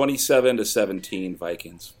 27-17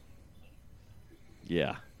 Vikings.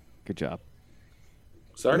 Yeah, good job.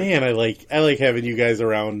 Sorry. Man, I like having you guys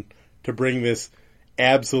around to bring this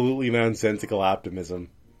absolutely nonsensical optimism.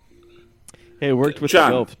 Hey, it worked with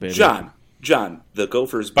John, the Gophers, baby. John, the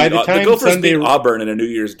Gophers By the time Sunday- beat Auburn in a New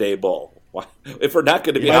Year's Day bowl. Why- If we're not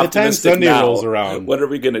going to be By the time optimistic Sunday now, rolls around. when are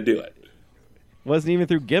we going to do it? Wasn't even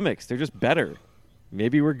through gimmicks. They're just better.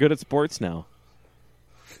 Maybe we're good at sports now.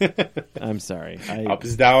 I'm sorry. Up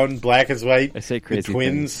is down, black is white. I say crazy The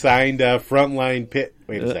Twins things. signed a frontline pit.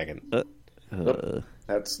 Wait a second.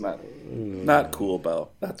 That's not cool, Bo.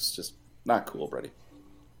 That's just not cool, Brady.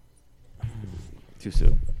 Too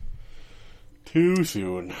soon. Too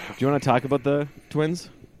soon. Do you want to talk about the Twins?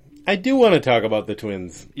 I do want to talk about the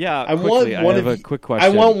Twins. Yeah, I quickly. want one I have of a quick question.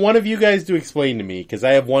 I want one of you guys to explain to me because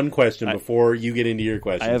I have one question before you get into your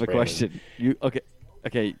question. I have a question.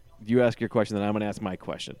 Okay. You ask your question, then I'm going to ask my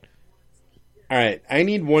question. All right. I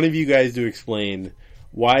need one of you guys to explain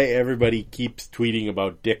why everybody keeps tweeting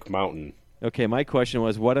about Dick Mountain. Okay, my question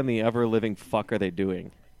was, what in the ever-living fuck are they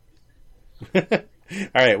doing? All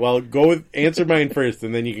right. Well, answer mine first,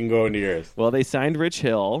 and then you can go into yours. Well, they signed Rich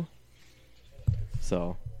Hill,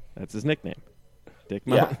 so that's his nickname, Dick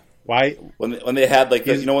Mountain. Yeah. Why? When they had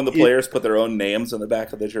when the players put their own names on the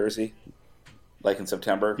back of the jersey, like in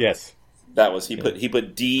September. Yes. That was he put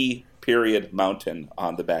D. Mountain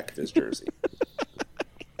on the back of his jersey.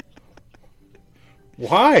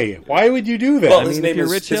 Why? Why would you do that? Well, I his mean, name if you're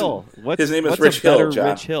is- Rich his- Hill. his name is what's Rich a better Hill, John.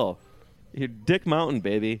 Rich Hill. You're Dick Mountain,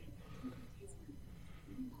 baby.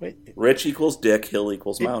 Wait, Rich equals Dick, Hill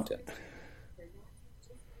equals Mountain.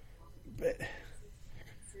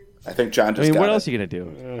 I think John I just mean, got what it. else are you going to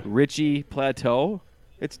do? Richie Plateau?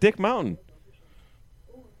 It's Dick Mountain.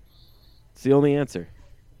 It's the only answer.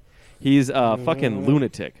 He's a fucking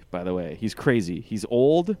lunatic, by the way. He's crazy. He's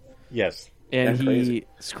old, yes. and And he crazy.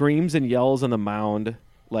 screams and yells on the mound.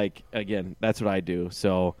 Like, again, that's what I do.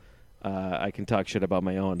 So I can talk shit about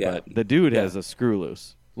my own. Yeah. But the dude Yeah. has a screw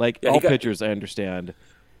loose. Like, Yeah, he all got- pitchers, I understand,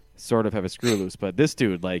 sort of have a screw loose. But this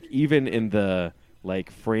dude, like, even in the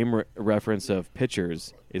frame reference of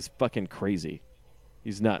pitchers, is fucking crazy.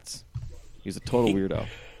 He's nuts. He's a total weirdo.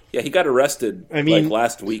 Yeah, he got arrested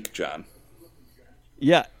last week, John.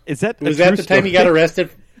 Yeah, is that Was a that true the time he story? got arrested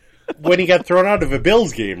when he got thrown out of a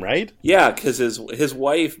Bills game, right? Yeah, because his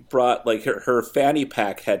wife brought her fanny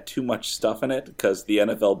pack had too much stuff in it because the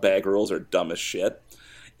NFL bag rules are dumb as shit,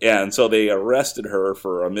 and so they arrested her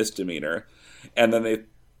for a misdemeanor, and then they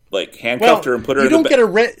handcuffed her and put her. They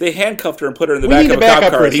handcuffed her and put her in the back of a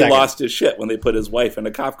cop car. And he lost his shit when they put his wife in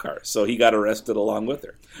a cop car, so he got arrested along with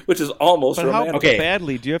her, which is almost But how romantic.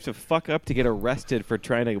 badly do you have to fuck up to get arrested for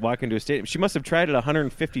trying to walk into a stadium? She must have tried it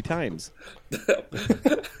 150 times.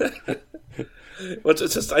 Which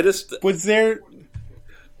it's just Was there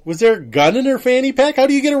a gun in her fanny pack? How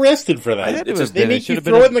do you get arrested for that? had to It's have just- They been. It make should you have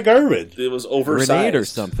been throw a it in the garbage. it was oversized grenade or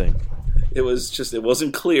something. It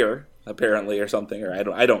wasn't clear apparently or something, or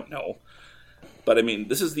I don't know. But I mean,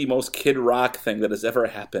 this is the most Kid Rock thing that has ever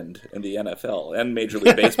happened in the NFL and Major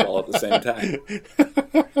League Baseball at the same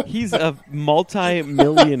time. He's a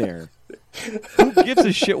multi-millionaire. Who gives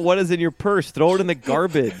a shit what is in your purse? Throw it in the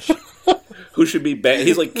garbage. Who should be banned?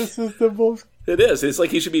 He's like, This is the most. it is. It's like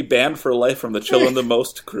he should be banned for life from the Chillin' the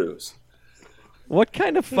Most cruise. What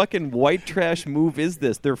kind of fucking white trash move is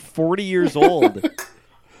this? They're 40 years old.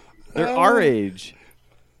 They're our age.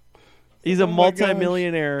 He's a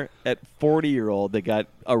multi-millionaire at 40-year-old that got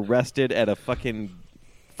arrested at a fucking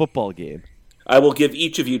football game. I will give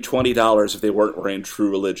each of you $20 if they weren't wearing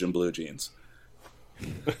True Religion blue jeans.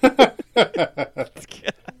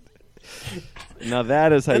 Now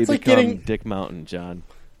that is how That's you like become getting- Dick Mountain, John.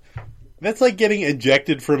 That's like getting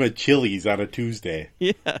ejected from a Chili's on a Tuesday.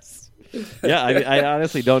 Yes. Yeah, I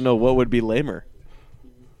honestly don't know what would be lamer.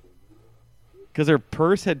 Because her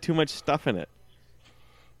purse had too much stuff in it.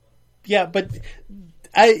 Yeah, but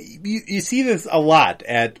you see this a lot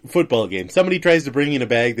at football games. Somebody tries to bring in a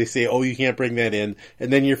bag. They say, "Oh, you can't bring that in,"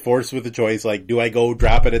 and then you're forced with a choice: like, do I go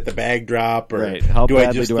drop it at the bag drop, or Right. How do I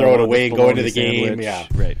badly just do I throw it want away this and go into bologna the game? sandwich? Yeah,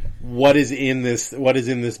 Right. What is in this? What is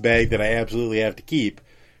in this bag that I absolutely have to keep?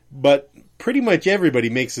 But pretty much everybody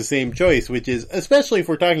makes the same choice, which is, especially if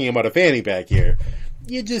we're talking about a fanny pack here,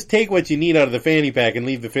 you just take what you need out of the fanny pack and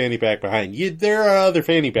leave the fanny pack behind. There are other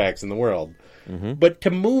fanny packs in the world. Mm-hmm. But to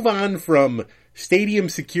move on from stadium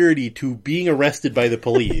security to being arrested by the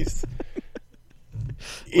police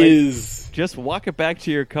is... Just walk it back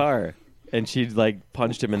to your car. And she,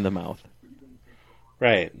 punched him in the mouth.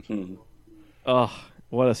 Right. Oh,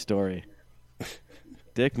 what a story.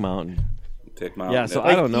 Dick Mountain. Dick Mountain. Yeah, so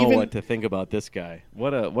I don't know what to think about this guy.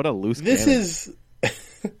 What a loose cannon. This is...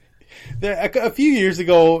 A few years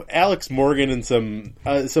ago, Alex Morgan and some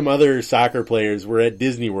other soccer players were at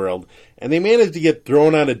Disney World, and they managed to get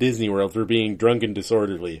thrown out of Disney World for being drunk and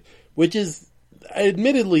disorderly, which is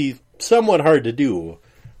admittedly somewhat hard to do.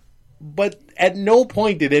 But at no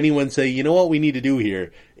point did anyone say, you know what we need to do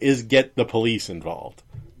here is get the police involved.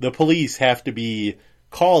 The police have to be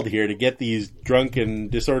called here to get these drunk and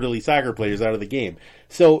disorderly soccer players out of the game.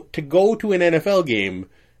 So to go to an NFL game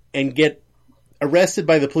and get arrested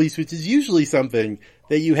by the police, which is usually something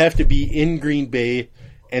that you have to be in Green Bay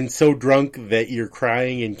and so drunk that you're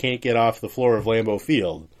crying and can't get off the floor of Lambeau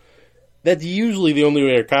Field, that's usually the only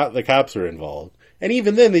way the cops are involved. And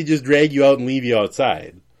even then, they just drag you out and leave you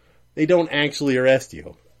outside. They don't actually arrest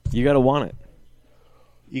you. You gotta want it.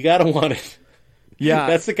 You gotta want it. Yeah.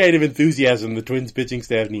 That's the kind of enthusiasm the Twins pitching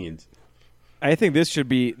staff needs. I think this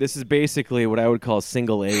is basically what I would call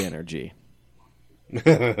single A energy.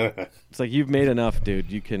 It's like, you've made enough, dude.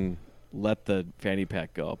 You can let the fanny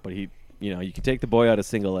pack go. But you can take the boy out of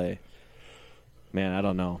single A. Man, I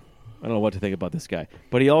don't know. I don't know what to think about this guy.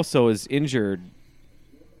 But he also is injured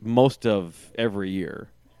most of every year.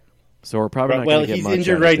 So we're probably not going to get much. Well, he's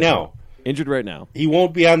injured right now. Injured right now. He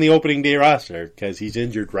won't be on the opening day roster because he's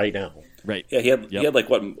injured right now. Right. Yeah, he had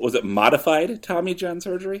what was it, modified Tommy John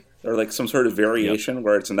surgery? Or some sort of variation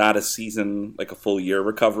where it's not a season, a full year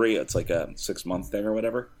recovery. It's a 6-month thing or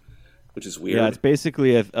whatever, which is weird. Yeah, it's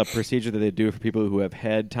basically a procedure that they do for people who have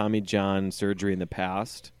had Tommy John surgery in the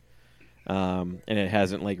past, and it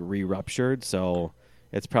hasn't re-ruptured, so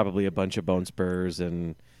it's probably a bunch of bone spurs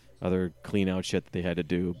and other clean out shit that they had to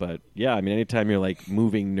do. But yeah, I mean, anytime you're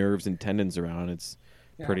moving nerves and tendons around, it's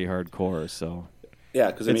pretty hardcore. So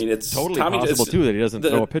yeah, because it's totally Tommy, possible too that he doesn't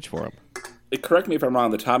throw a pitch for him. Correct me if I'm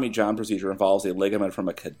wrong. The Tommy John procedure involves a ligament from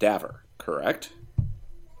a cadaver, correct?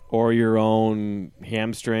 Or your own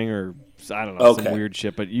hamstring, or I don't know, some weird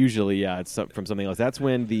shit. But usually, yeah, it's from something else. That's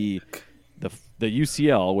when the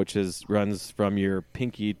UCL, which runs from your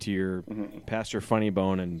pinky to your past your funny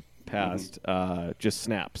bone and past, just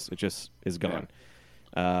snaps. It just is gone.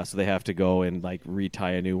 Yeah. So they have to go and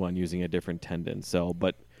retie a new one using a different tendon. So,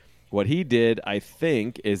 but what he did, I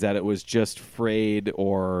think, is that it was just frayed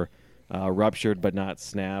or ruptured but not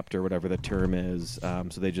snapped, or whatever the term is. So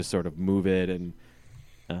they just sort of move it, and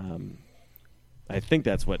I think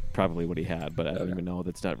that's probably what he had. But I don't even know.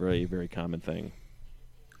 That's not really a very common thing.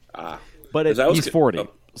 But he's 40,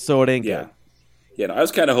 so it ain't good. Yeah, no, I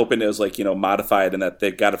was kind of hoping it was modified and that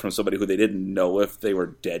they got it from somebody who they didn't know if they were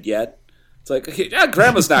dead yet. It's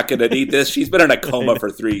Grandma's not going to need this. She's been in a coma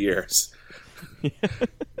for 3 years.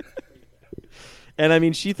 And I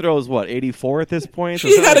mean, she throws 84 at this point.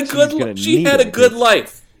 She had a good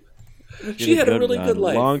life. She had a really good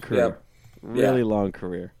life. Long career, really long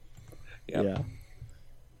career. Yeah.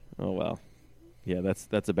 Oh well. Yeah,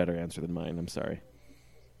 that's a better answer than mine. I'm sorry.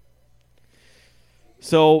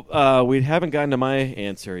 So we haven't gotten to my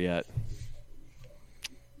answer yet.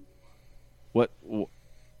 What?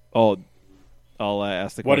 Oh, I'll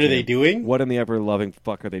ask the question. What are they doing? What in the ever-loving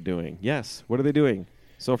fuck are they doing? Yes. What are they doing?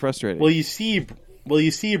 So frustrating. Well, you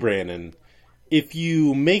see, Brandon, if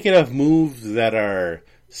you make enough moves that are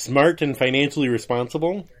smart and financially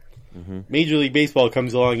responsible, Major League Baseball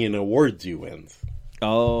comes along and awards you wins.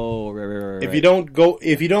 Oh, right. If you don't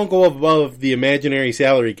go above the imaginary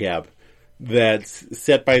salary cap that's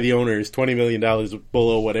set by the owners, $20 million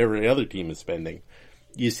below whatever the other team is spending,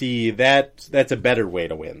 you see that's a better way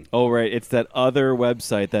to win. Oh, right. It's that other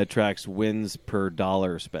website that tracks wins per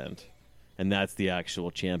dollar spent, and that's the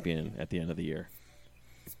actual champion at the end of the year.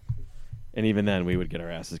 And even then, we would get our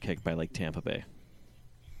asses kicked by Tampa Bay.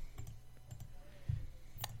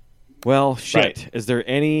 Well, shit. Right. Is there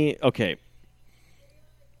any... Okay.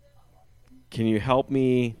 Can you help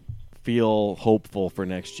me feel hopeful for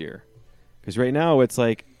next year? Because right now, it's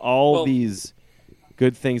all these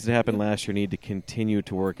good things that happened last year need to continue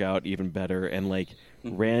to work out even better. And,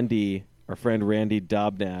 Randy, our friend Randy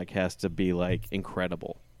Dobnak, has to be,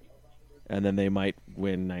 incredible. And then they might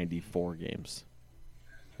win 94 games.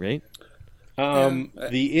 Right?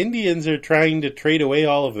 The Indians are trying to trade away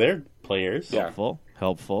all of their players. Yeah.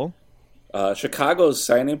 Helpful. Chicago's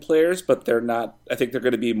signing players, but they're not. I think they're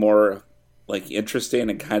going to be more like interesting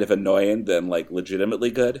and kind of annoying than like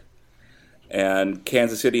legitimately good. And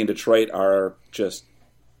Kansas City and Detroit are just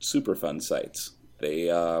super fun sites. They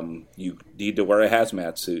you need to wear a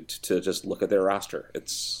hazmat suit to just look at their roster.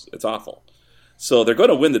 It's awful. So they're going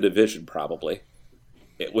to win the division probably.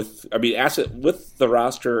 With the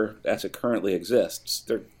roster as it currently exists,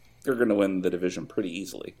 they're going to win the division pretty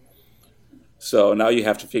easily. So now you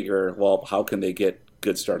have to figure, well, how can they get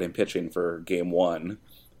good starting pitching for Game 1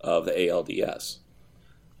 of the ALDS?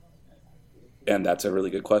 And that's a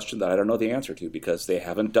really good question that I don't know the answer to because they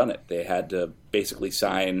haven't done it. They had to basically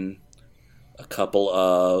sign a couple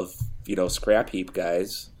of, scrap heap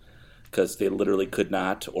guys because they literally could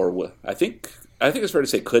not, or I think it's fair to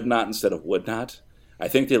say could not instead of would not. I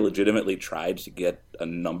think they legitimately tried to get a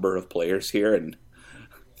number of players here and,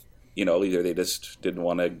 either they just didn't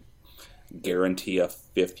want to guarantee a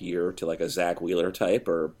fifth year to like a Zach Wheeler type,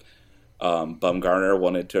 or Bumgarner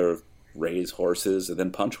wanted to raise horses and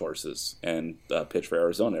then punch horses and pitch for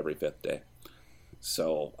Arizona every fifth day.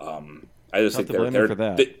 So I just think they're for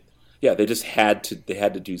that. They just had to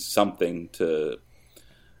do something to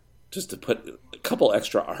put a couple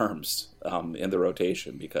extra arms in the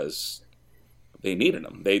rotation because they needed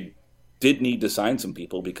them. They did need to sign some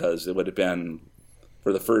people because it would have been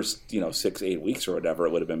for the first 6-8 weeks or whatever,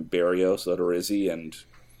 it would have been Berrios, Odorizzi, and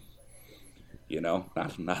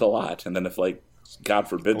not a lot. And then if like God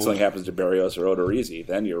forbid something happens to Berrios or Odorizzi,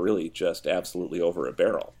 then you're really just absolutely over a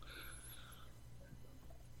barrel.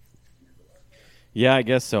 Yeah, I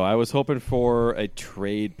guess so. I was hoping for a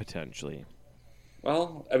trade potentially.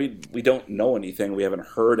 Well, we don't know anything. We haven't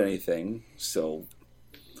heard anything, so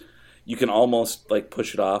you can almost like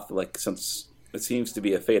push it off. Like since it seems to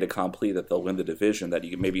be a fait accompli that they'll win the division, that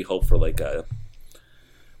you can maybe hope for like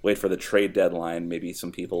wait for the trade deadline. Maybe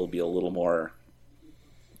some people will be a little more,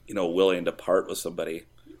 willing to part with somebody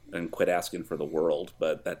and quit asking for the world.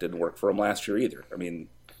 But that didn't work for them last year either.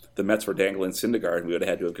 The Mets were dangling Syndergaard, and we would have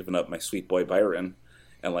had to have given up my sweet boy Byron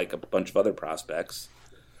and like a bunch of other prospects.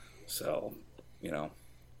 So,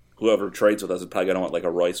 whoever trades with us is probably going to want like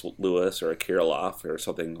a Royce Lewis or a Kirilloff or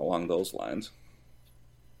something along those lines.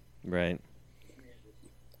 Right.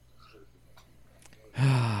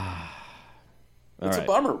 It's a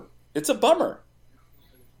bummer. It's a bummer.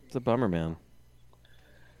 It's a bummer, man.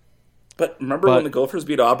 But remember when the Gophers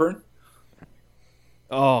beat Auburn?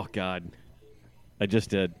 Oh, God. I just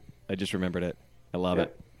did. I just remembered it. I love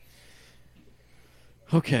it.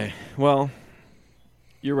 Okay. Well,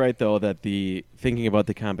 you're right, though, that the thinking about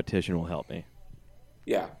the competition will help me.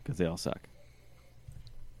 Yeah. Because they all suck.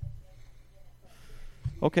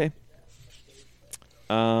 Okay.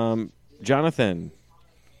 Jonathan,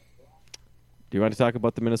 do you want to talk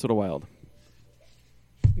about the Minnesota Wild?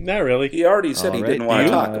 Not really. He already said he didn't want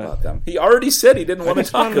to talk about them. He already said he didn't want to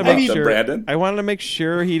talk about them, Brandon. I wanted to make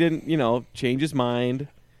sure he didn't, change his mind.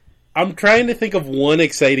 I'm trying to think of one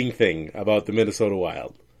exciting thing about the Minnesota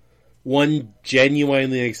Wild. One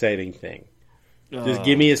genuinely exciting thing. Just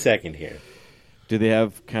give me a second here. Do they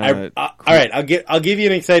have kind of... all right, I'll give you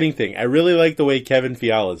an exciting thing. I really like the way Kevin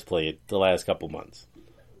Fiala's played the last couple months.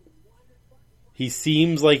 He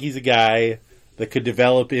seems like he's a guy that could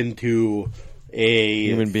develop into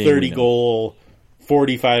a 30-goal,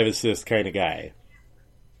 45-assist kind of guy.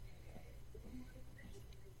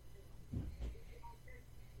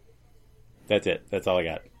 That's it. That's all I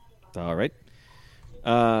got. All right.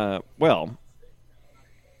 Well,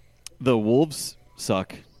 the Wolves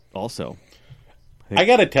suck also. I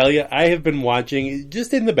got to tell you, I have been watching,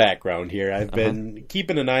 just in the background here, I've been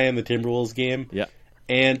keeping an eye on the Timberwolves game. Yeah.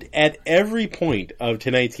 And at every point of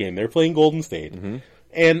tonight's game, they're playing Golden State. Mm-hmm.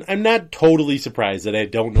 And I'm not totally surprised that I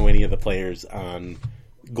don't know any of the players on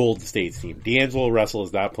Golden State's team. D'Angelo Russell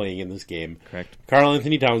is not playing in this game. Correct. Karl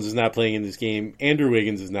Anthony Towns is not playing in this game. Andrew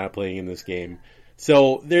Wiggins is not playing in this game.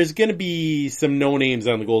 So there's going to be some no-names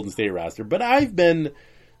on the Golden State roster. But I've been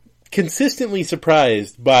consistently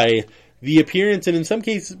surprised by the appearance, and in some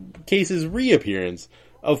cases reappearance,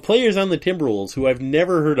 of players on the Timberwolves who I've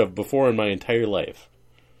never heard of before in my entire life.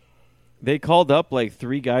 They called up like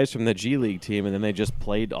 3 guys from the G League team, and then they just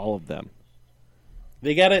played all of them.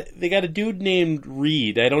 They got a dude named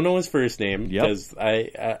Reed. I don't know his first name because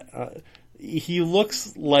he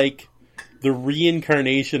looks like the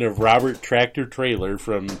reincarnation of Robert Tractor Trailer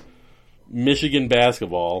from Michigan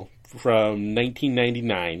basketball from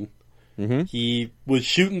 1999. Mm-hmm. He was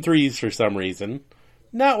shooting threes for some reason,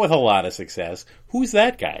 not with a lot of success. Who's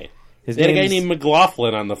that guy? They had a guy named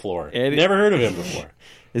McLaughlin on the floor. Never heard of him before.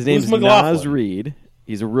 His name's Naz Reid.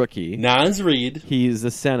 He's a rookie. Naz Reid. He's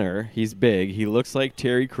a center. He's big. He looks like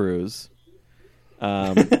Terry Crews.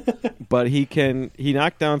 But he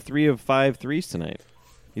knocked down 3 of 5 threes tonight.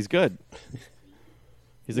 He's good.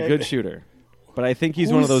 He's a good shooter. But I think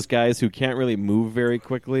he's one of those guys who can't really move very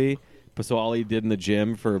quickly. So all he did in the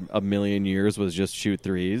gym for a million years was just shoot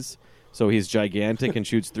threes. So he's gigantic and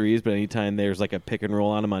shoots threes, but anytime there's like a pick and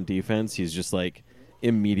roll on him on defense, he's just like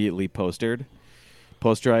immediately posterized.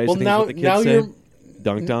 Well, now you're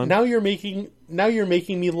dunked on. Now you're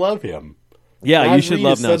making me love him. Yeah, Naz you should Reid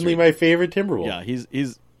love is Naz suddenly Reid. my favorite Timberwolf. Yeah,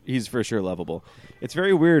 he's for sure lovable. It's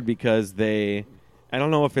very weird because I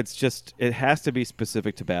don't know if it has to be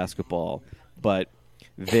specific to basketball, but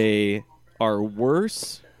they are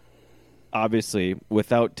worse, obviously,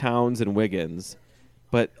 without Towns and Wiggins,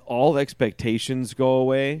 but all expectations go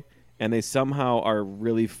away, and they somehow are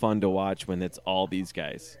really fun to watch when it's all these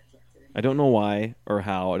guys. I don't know why or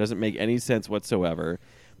how. It doesn't make any sense whatsoever,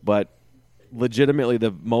 but legitimately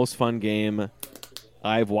the most fun game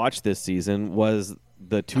I've watched this season was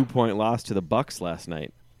the 2-point loss to the Bucks last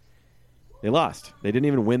night. They lost. They didn't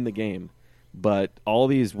even win the game. But all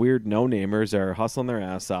these weird no-namers are hustling their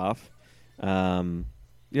ass off.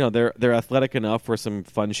 They're athletic enough where some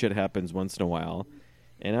fun shit happens once in a while.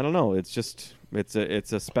 And I don't know. It's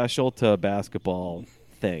a special to basketball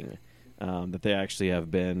thing that they actually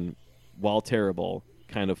have been, while terrible,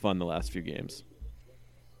 kind of fun the last few games.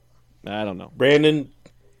 I don't know. Brandon,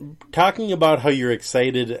 talking about how you're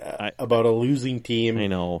excited about a losing team I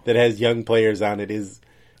know. that has young players on it is...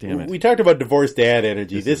 Damn it. We talked about divorced dad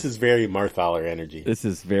energy. This is very Marthaler energy. This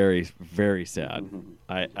is very, very sad.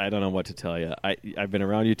 I don't know what to tell you. I've been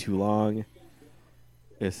around you too long.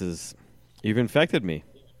 You've infected me.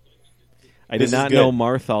 I did not know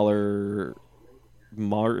Marthalerism.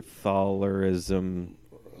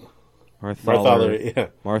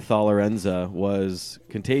 Marthalerenza was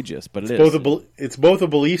contagious, but it is. It's both a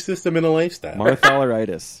belief system and a lifestyle.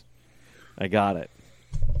 Marthaleritis. I got it.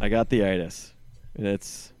 I got the itis. And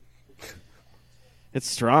it's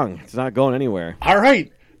strong. It's not going anywhere. All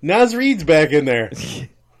right. Naz Reid's back in there.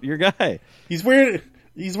 Your guy. He's wearing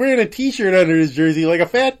a T-shirt under his jersey like a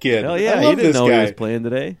fat kid. Hell yeah, I love he didn't this know guy. he was playing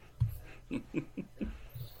today.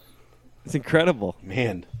 It's incredible.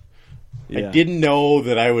 Man, Yeah. I didn't know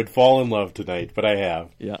that I would fall in love tonight, but I have.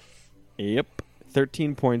 Yeah. Yep.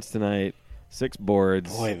 13 points tonight, 6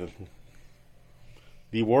 boards. Boy,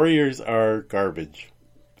 the Warriors are garbage.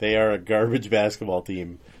 They are a garbage basketball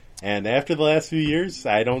team. And after the last few years,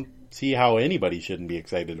 I don't see how anybody shouldn't be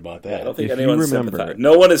excited about that. I don't think If you anyone's remember- sympathizing.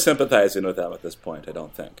 No one is sympathizing with them at this point, I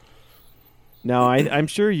don't think. Now, I'm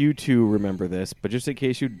sure you two remember this, but just in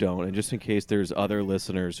case you don't, and just in case there's other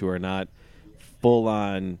listeners who are not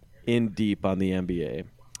full-on in deep on the NBA,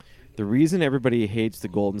 the reason everybody hates the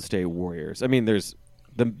Golden State Warriors, I mean, there's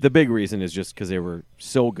the big reason is just because they were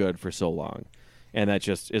so good for so long, and that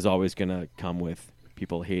just is always going to come with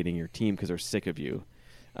people hating your team because they're sick of you.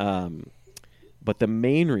 But the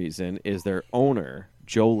main reason is their owner,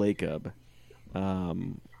 Joe Lacob,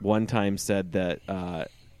 one time said that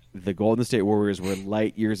the Golden State Warriors were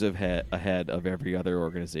light years ahead of every other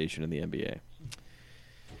organization in the NBA.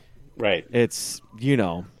 Right. It's,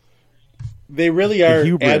 They really are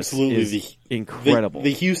hubris absolutely is incredible.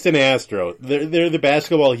 The Houston Astros. They're the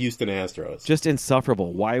basketball Houston Astros. Just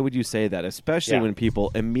insufferable. Why would you say that? Especially when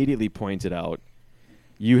people immediately pointed out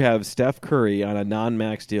you have Steph Curry on a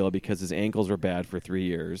non-max deal because his ankles were bad for 3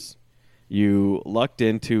 years. You lucked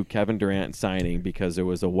into Kevin Durant signing because there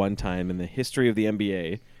was a one time in the history of the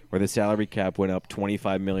NBA where the salary cap went up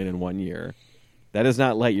 $25 million in 1 year. That is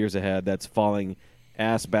not light years ahead. That's falling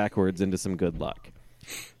ass backwards into some good luck.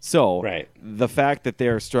 So the fact that they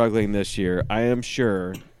are struggling this year, I am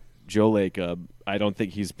sure Joe Lacob, I don't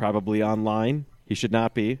think he's probably online. He should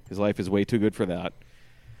not be. His life is way too good for that.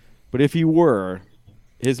 But if he were,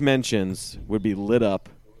 his mentions would be lit up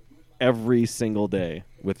every single day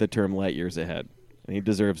with the term light years ahead. And he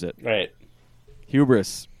deserves it. Right.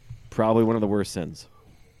 Hubris, probably one of the worst sins.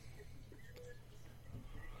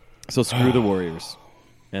 So screw the Warriors.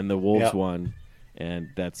 And the Wolves won. And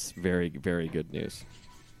that's very, very good news.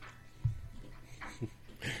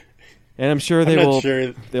 And I'm sure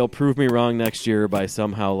they'll prove me wrong next year by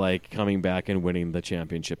somehow coming back and winning the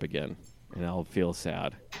championship again. And I'll feel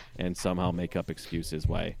sad and somehow make up excuses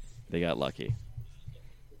why they got lucky.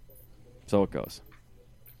 So it goes.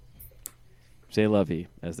 C'est la vie,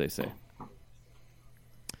 as they say.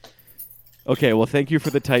 Okay, well, thank you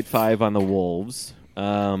for the tight 5 on the Wolves.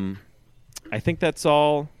 I think that's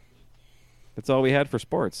all. That's all we had for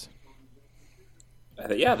sports.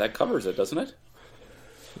 Yeah, that covers it, doesn't it?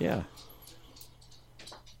 Yeah.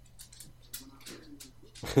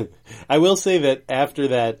 I will say that after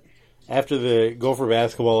that After the Gopher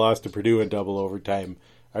basketball loss to Purdue in double overtime,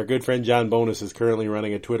 our good friend John Bonus is currently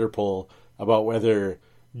running a Twitter poll about whether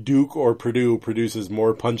Duke or Purdue produces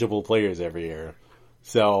more punchable players every year.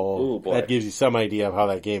 So that gives you some idea of how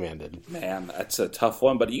that game ended. Man, that's a tough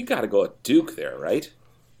one, but you got to go with Duke there, right?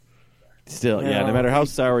 Still, yeah, no matter how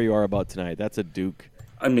sour you are about tonight, that's a Duke.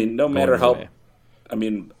 I mean, no matter how... away. I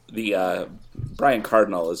mean, the Brian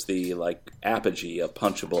Cardinal is the apogee of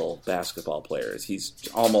punchable basketball players. He's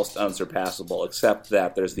almost unsurpassable, except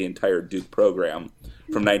that there's the entire Duke program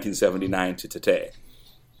from 1979 to today.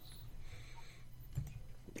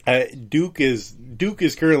 Duke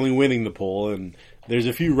is currently winning the poll, and there's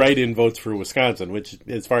a few write-in votes for Wisconsin, which,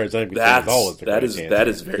 as far as I'm concerned, is always a great answer.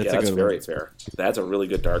 That's very fair. That's a really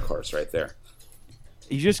good dark horse right there.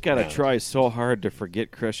 You just got to try so hard to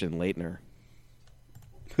forget Christian Laettner.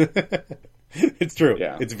 It's true.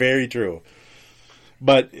 Yeah. It's very true.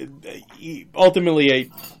 But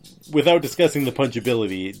ultimately, without discussing the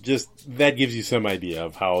punchability, just that gives you some idea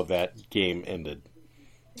of how that game ended.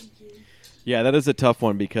 Yeah, that is a tough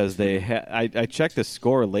one because I checked the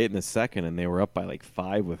score late in the second, and they were up by like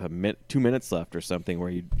 5 with 2 minutes left or something, where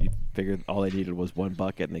you figured all they needed was one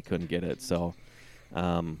bucket, and they couldn't get it. So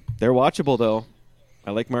they're watchable, though.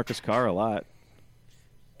 I like Marcus Carr a lot.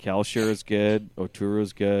 Kalshur is good. Oturu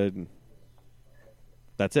is good.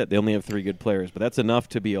 That's it. They only have 3 good players, but that's enough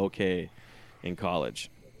to be okay in college.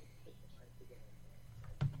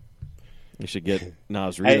 You should get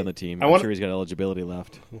Naz Reid on the team. I'm sure he's got eligibility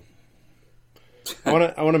left. I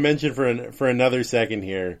want to mention for another second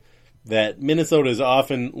here that Minnesota is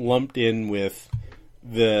often lumped in with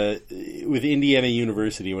Indiana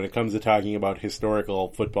University when it comes to talking about historical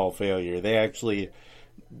football failure. They actually,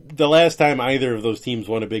 the last time either of those teams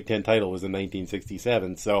won a Big Ten title was in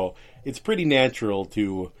 1967, so it's pretty natural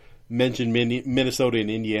to mention Minnesota and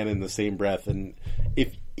Indiana in the same breath. And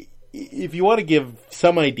if you want to give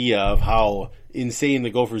some idea of how insane the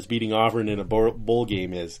Gophers beating Auburn in a bowl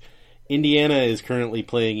game is, Indiana is currently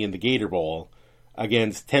playing in the Gator Bowl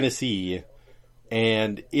against Tennessee,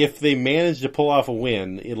 and if they manage to pull off a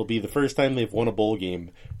win, it'll be the first time they've won a bowl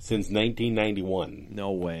game since 1991.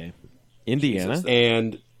 No way. Indiana?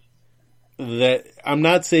 And that I'm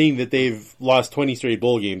not saying that they've lost 20 straight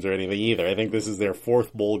bowl games or anything either. I think this is their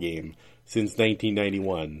 4th bowl game since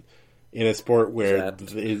 1991 in a sport where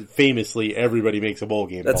famously everybody makes a bowl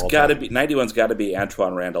game. That's got to be 91's got to be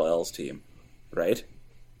Antoine Randall L's team, right?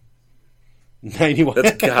 91.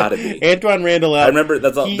 That's gotta be Antoine Randall L. I remember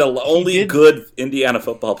that's the only good Indiana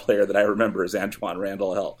football player that I remember is Antoine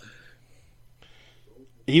Randall L.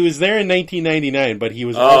 He was there in 1999, but he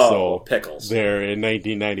was also Pickles there in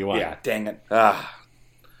 1991. Yeah, dang it.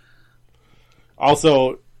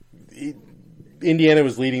 Also, Indiana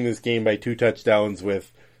was leading this game by 2 touchdowns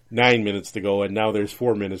with 9 minutes to go, and now there's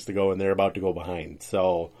 4 minutes to go, and they're about to go behind.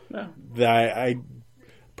 So, I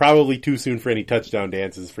probably too soon for any touchdown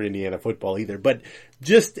dances for Indiana football either. But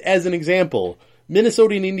just as an example,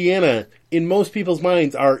 Minnesota and Indiana, in most people's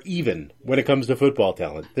minds, are even when it comes to football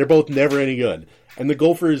talent. They're both never any good. And the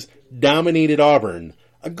Gophers dominated Auburn.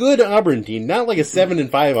 A good Auburn team, not like a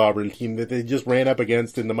 7-5 Auburn team that they just ran up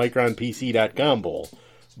against in the MicronPC.com Bowl,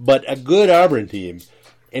 but a good Auburn team.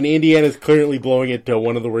 And Indiana's currently blowing it to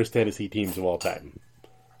one of the worst Tennessee teams of all time.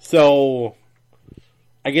 So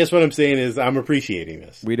I guess what I'm saying is I'm appreciating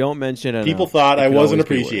this. We don't mention it. People thought I wasn't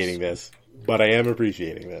appreciating this, but I am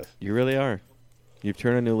appreciating this. You really are. You've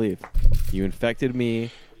turned a new leaf. You infected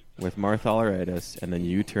me with marthaleritis, and then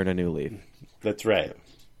you turn a new leaf. That's right.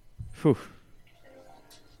 Whew.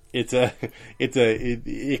 It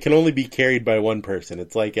can only be carried by one person.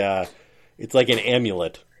 It's like an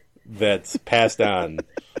amulet that's passed on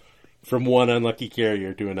from one unlucky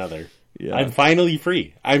carrier to another. Yeah. I'm finally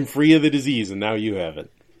free. I'm free of the disease, and now you have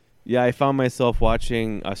it. Yeah, I found myself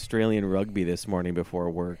watching Australian rugby this morning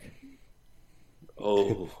before work.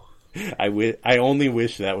 Oh. I only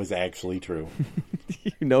wish that was actually true.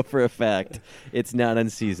 You know for a fact it's not in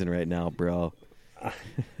season right now, bro.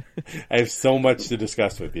 I have so much to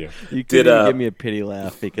discuss with you. You couldn't give me a pity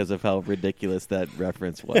laugh because of how ridiculous that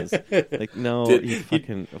reference was. Like, no,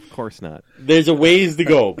 of course not. There's a ways to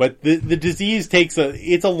go, but the disease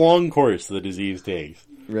it's a long course the disease takes.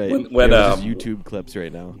 Right. When YouTube clips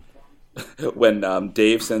right now. When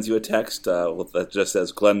Dave sends you a text that just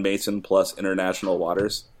says Glenn Mason plus international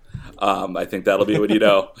waters, I think that'll be what you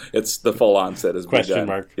know. It's the full onset has been done. Question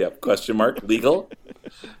mark. Yep, question mark. Legal.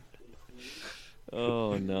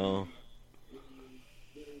 Oh, no.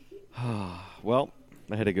 Well,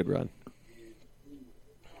 I had a good run.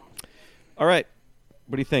 All right.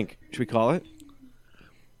 What do you think? Should we call it?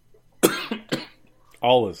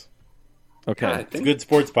 Always. Okay. God, I It's a think good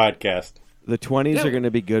sports podcast. The 20s Yeah. are going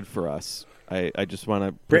to be good for us. I just want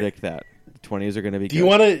to predict that. The 20s are going to be Do good. you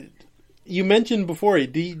want to? You mentioned before.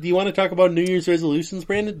 Do you want to talk about New Year's resolutions,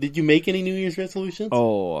 Brandon? Did you make any New Year's resolutions?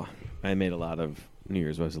 Oh, I made a lot of New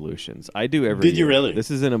Year's resolutions. I do every year. Did you really?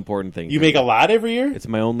 This is an important thing. You for make me. a lot every year. It's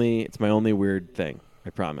my only weird thing. I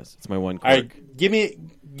promise. It's my one quirk. All right, give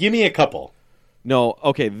me a couple. No,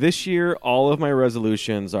 okay. This year, all of my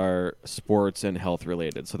resolutions are sports and health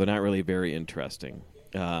related, so they're not really very interesting.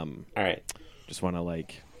 All right. Just want to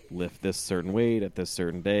like lift this certain weight at this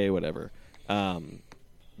certain day, whatever.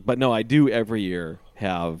 But no, I do every year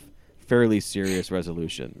have fairly serious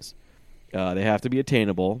resolutions. They have to be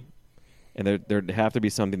attainable, and there have to be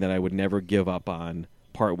something that I would never give up on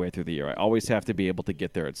partway through the year. I always have to be able to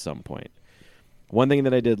get there at some point. One thing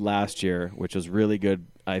that I did last year, which was really good,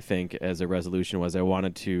 I think, as a resolution, was I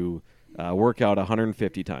wanted to work out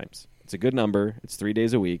 150 times. It's a good number. It's 3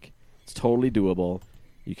 days a week. It's totally doable.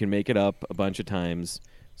 You can make it up a bunch of times.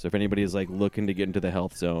 So if anybody's like looking to get into the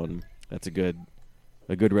health zone, that's a good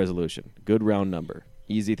resolution. Good round number.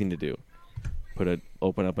 Easy thing to do.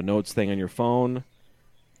 Open up a notes thing on your phone,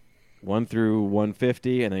 1 through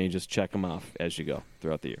 150, and then you just check them off as you go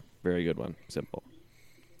throughout the year. Very good one. Simple.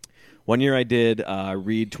 One year I did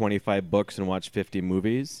read 25 books and watch 50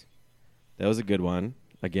 movies. That was a good one.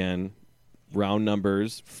 Again, round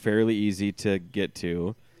numbers, fairly easy to get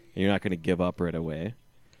to, and you're not going to give up right away.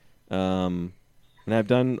 And I've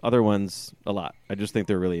done other ones a lot. I just think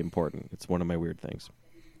they're really important. It's one of my weird things.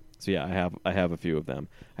 So yeah, I have a few of them.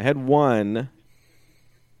 I had one,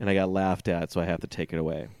 and I got laughed at, so I have to take it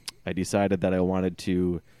away. I decided that I wanted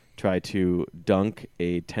to try to dunk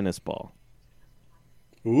a tennis ball.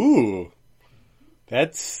 Ooh,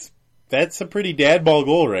 that's a pretty dad ball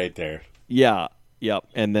goal right there. Yeah, yep.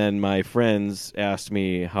 And then my friends asked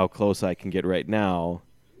me how close I can get right now,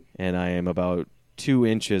 and I am about 2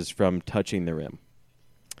 inches from touching the rim.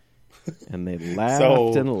 And they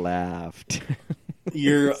laughed and laughed.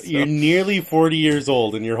 You're nearly 40 years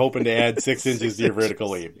old, and you're hoping to add 6 inches to your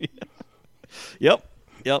vertical leap. Yep.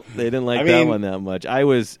 They didn't like that one that much. I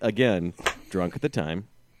was, again, drunk at the time,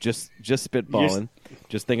 just spitballing,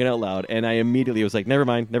 just thinking out loud, and I immediately was like, never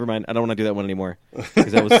mind, I don't want to do that one anymore,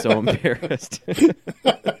 because I was so embarrassed.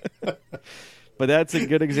 But that's a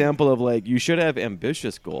good example of, like, you should have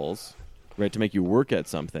ambitious goals, right, to make you work at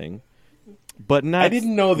something, but not I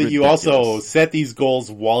didn't know that you also set these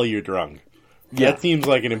goals while you're drunk. Yeah. That seems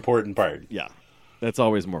like an important part. Yeah, that's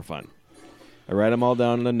always more fun. I write them all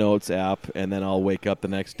down in the Notes app, and then I'll wake up the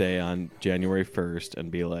next day on January 1st and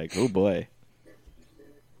be like, oh boy.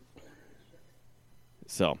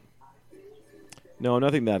 So, no,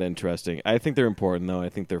 nothing that interesting. I think they're important, though. I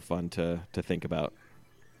think they're fun to think about.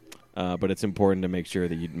 But it's important to make sure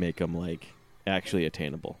that you make them, like, actually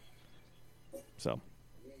attainable. So.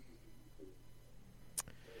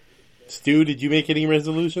 Stu, did you make any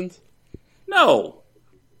resolutions? no.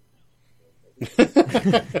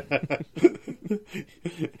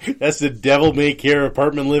 That's the devil may care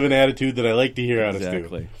apartment living attitude that I like to hear out of Stu.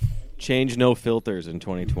 Exactly. Change no filters in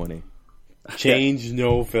 2020. Change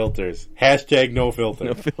no filters. Hashtag no filter.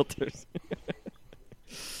 No filters.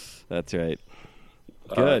 That's right.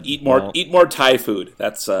 Good. Eat more Thai food.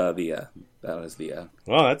 That's that is the.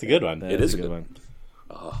 Well, that's a good one. That It is a good. one.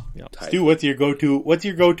 Yep. Thai Stu, what's your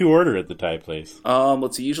go-to order at the Thai place?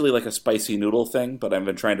 It's usually like a spicy noodle thing, but I've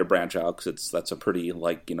been trying to branch out because that's a pretty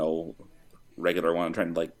regular one. I'm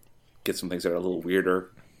trying to like get some things that are a little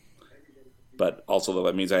weirder, but also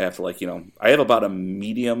that means I have to I have about a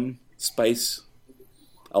medium spice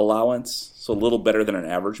allowance, so a little better than an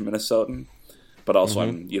average Minnesotan. But also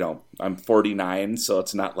I'm 49, so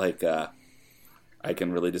it's not like I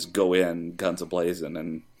can really just go in guns a-blazing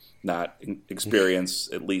and not experience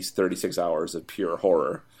at least 36 hours of pure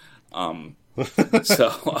horror. Trying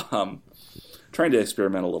to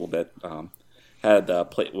experiment a little bit.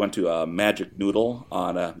 Went to a Magic Noodle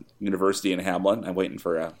on a university in Hamlin. I'm waiting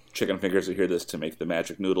for Chicken Fingers to hear this to make the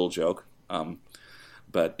Magic Noodle joke.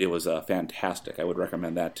 But it was fantastic. I would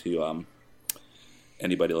recommend that to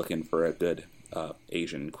anybody looking for a good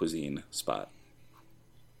Asian cuisine spot.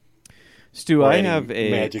 Stu, Or I any have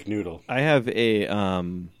a magic noodle. I have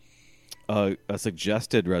a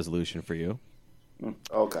suggested resolution for you.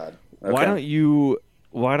 Oh God! Okay.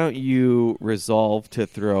 Why don't you resolve to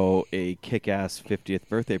throw a kick-ass 50th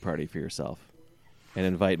birthday party for yourself and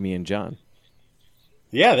invite me and John?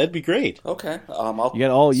 Yeah, that'd be great. Okay. You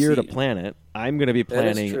got all year to plan it. I'm going to be That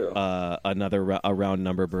is planning true. a round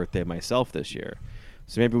number birthday myself this year,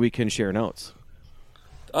 so maybe we can share notes.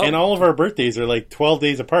 Oh, And all of our birthdays are like 12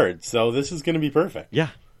 days apart, so this is going to be perfect.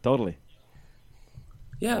 Yeah, totally.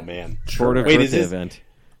 Yeah. Oh, man. Sportive Wait, birthday event.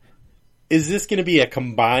 Is this going to be a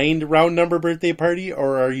combined round number birthday party,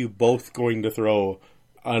 or are you both going to throw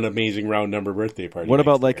an amazing round number birthday party? What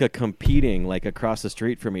about like a competing, like across the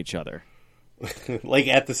street from each other? Like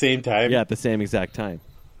at the same time? Yeah, at the same exact time.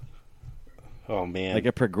 Oh, man. Like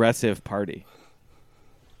a progressive party.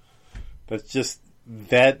 That's just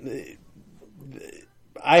that.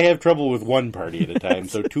 I have trouble with one party at a time,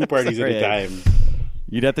 so two parties at a time.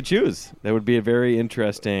 You'd have to choose. That would be a very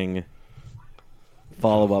interesting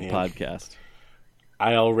follow-up podcast.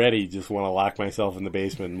 I already just want to lock myself in the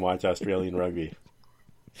basement and watch Australian rugby.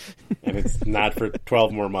 And it's not for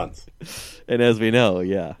 12 more months. And as we know,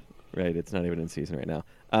 yeah, right, it's not even in season right now.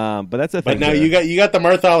 But that's a thing. But now you got the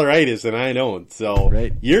Marthaleritis, and I don't. So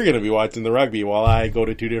right. You're going to be watching the rugby while I go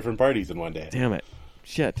to two different parties in one day. Damn it.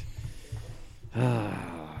 Shit.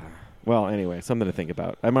 Well, anyway, something to think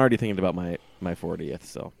about. I'm already thinking about my 40th,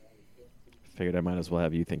 so figured I might as well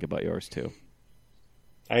have you think about yours too.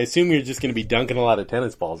 I assume you're just going to be dunking a lot of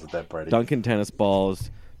tennis balls at that party. Dunking tennis balls,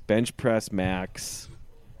 bench press max,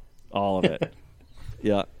 all of it.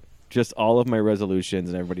 Yeah, just all of my resolutions,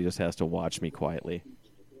 and everybody just has to watch me quietly.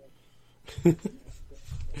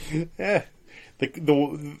 Yeah,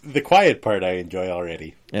 the quiet part I enjoy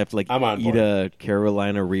already. I have to I'm on eat board. a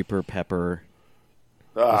Carolina Reaper pepper.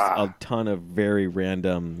 Just a ton of very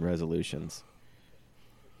random resolutions.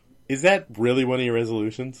 Is that really one of your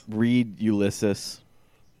resolutions? Read Ulysses,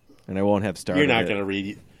 and I won't have started. You're not going to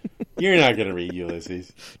read. You're not going to read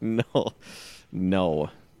Ulysses. No, nope.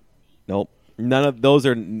 None of those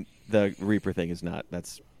are. The Reaper thing is not.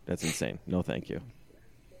 That's insane. No, thank you.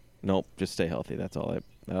 Nope. Just stay healthy. That's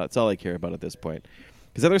all I care about at this point.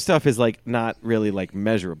 Because other stuff is like not really like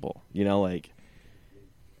measurable. You know, like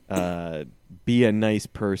be a nice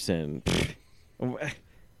person.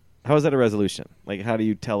 How is that a resolution? Like, how do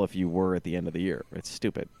you tell if you were at the end of the year? It's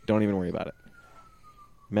stupid. Don't even worry about it.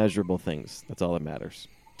 Measurable things. That's all that matters,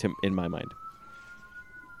 in my mind.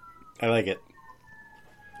 I like it.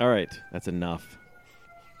 All right. That's enough.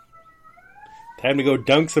 Time to go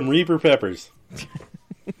dunk some Reaper peppers.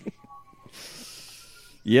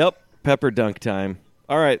 Yep. Pepper dunk time.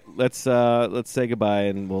 All right. Let's say goodbye,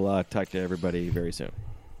 and we'll talk to everybody very soon.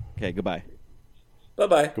 Okay. Goodbye.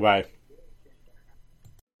 Bye-bye. Goodbye.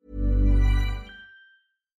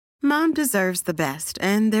 Mom deserves the best,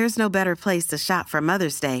 and there's no better place to shop for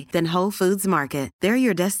Mother's Day than Whole Foods Market. They're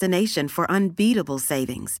your destination for unbeatable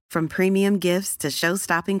savings, from premium gifts to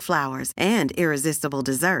show-stopping flowers and irresistible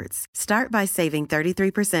desserts. Start by saving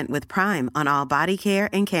 33% with Prime on all body care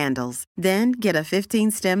and candles. Then get a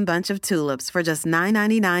 15-stem bunch of tulips for just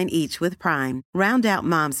 $9.99 each with Prime. Round out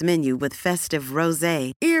Mom's menu with festive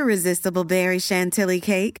rosé, irresistible berry chantilly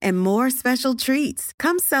cake, and more special treats.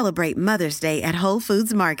 Come celebrate Mother's Day at Whole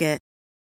Foods Market.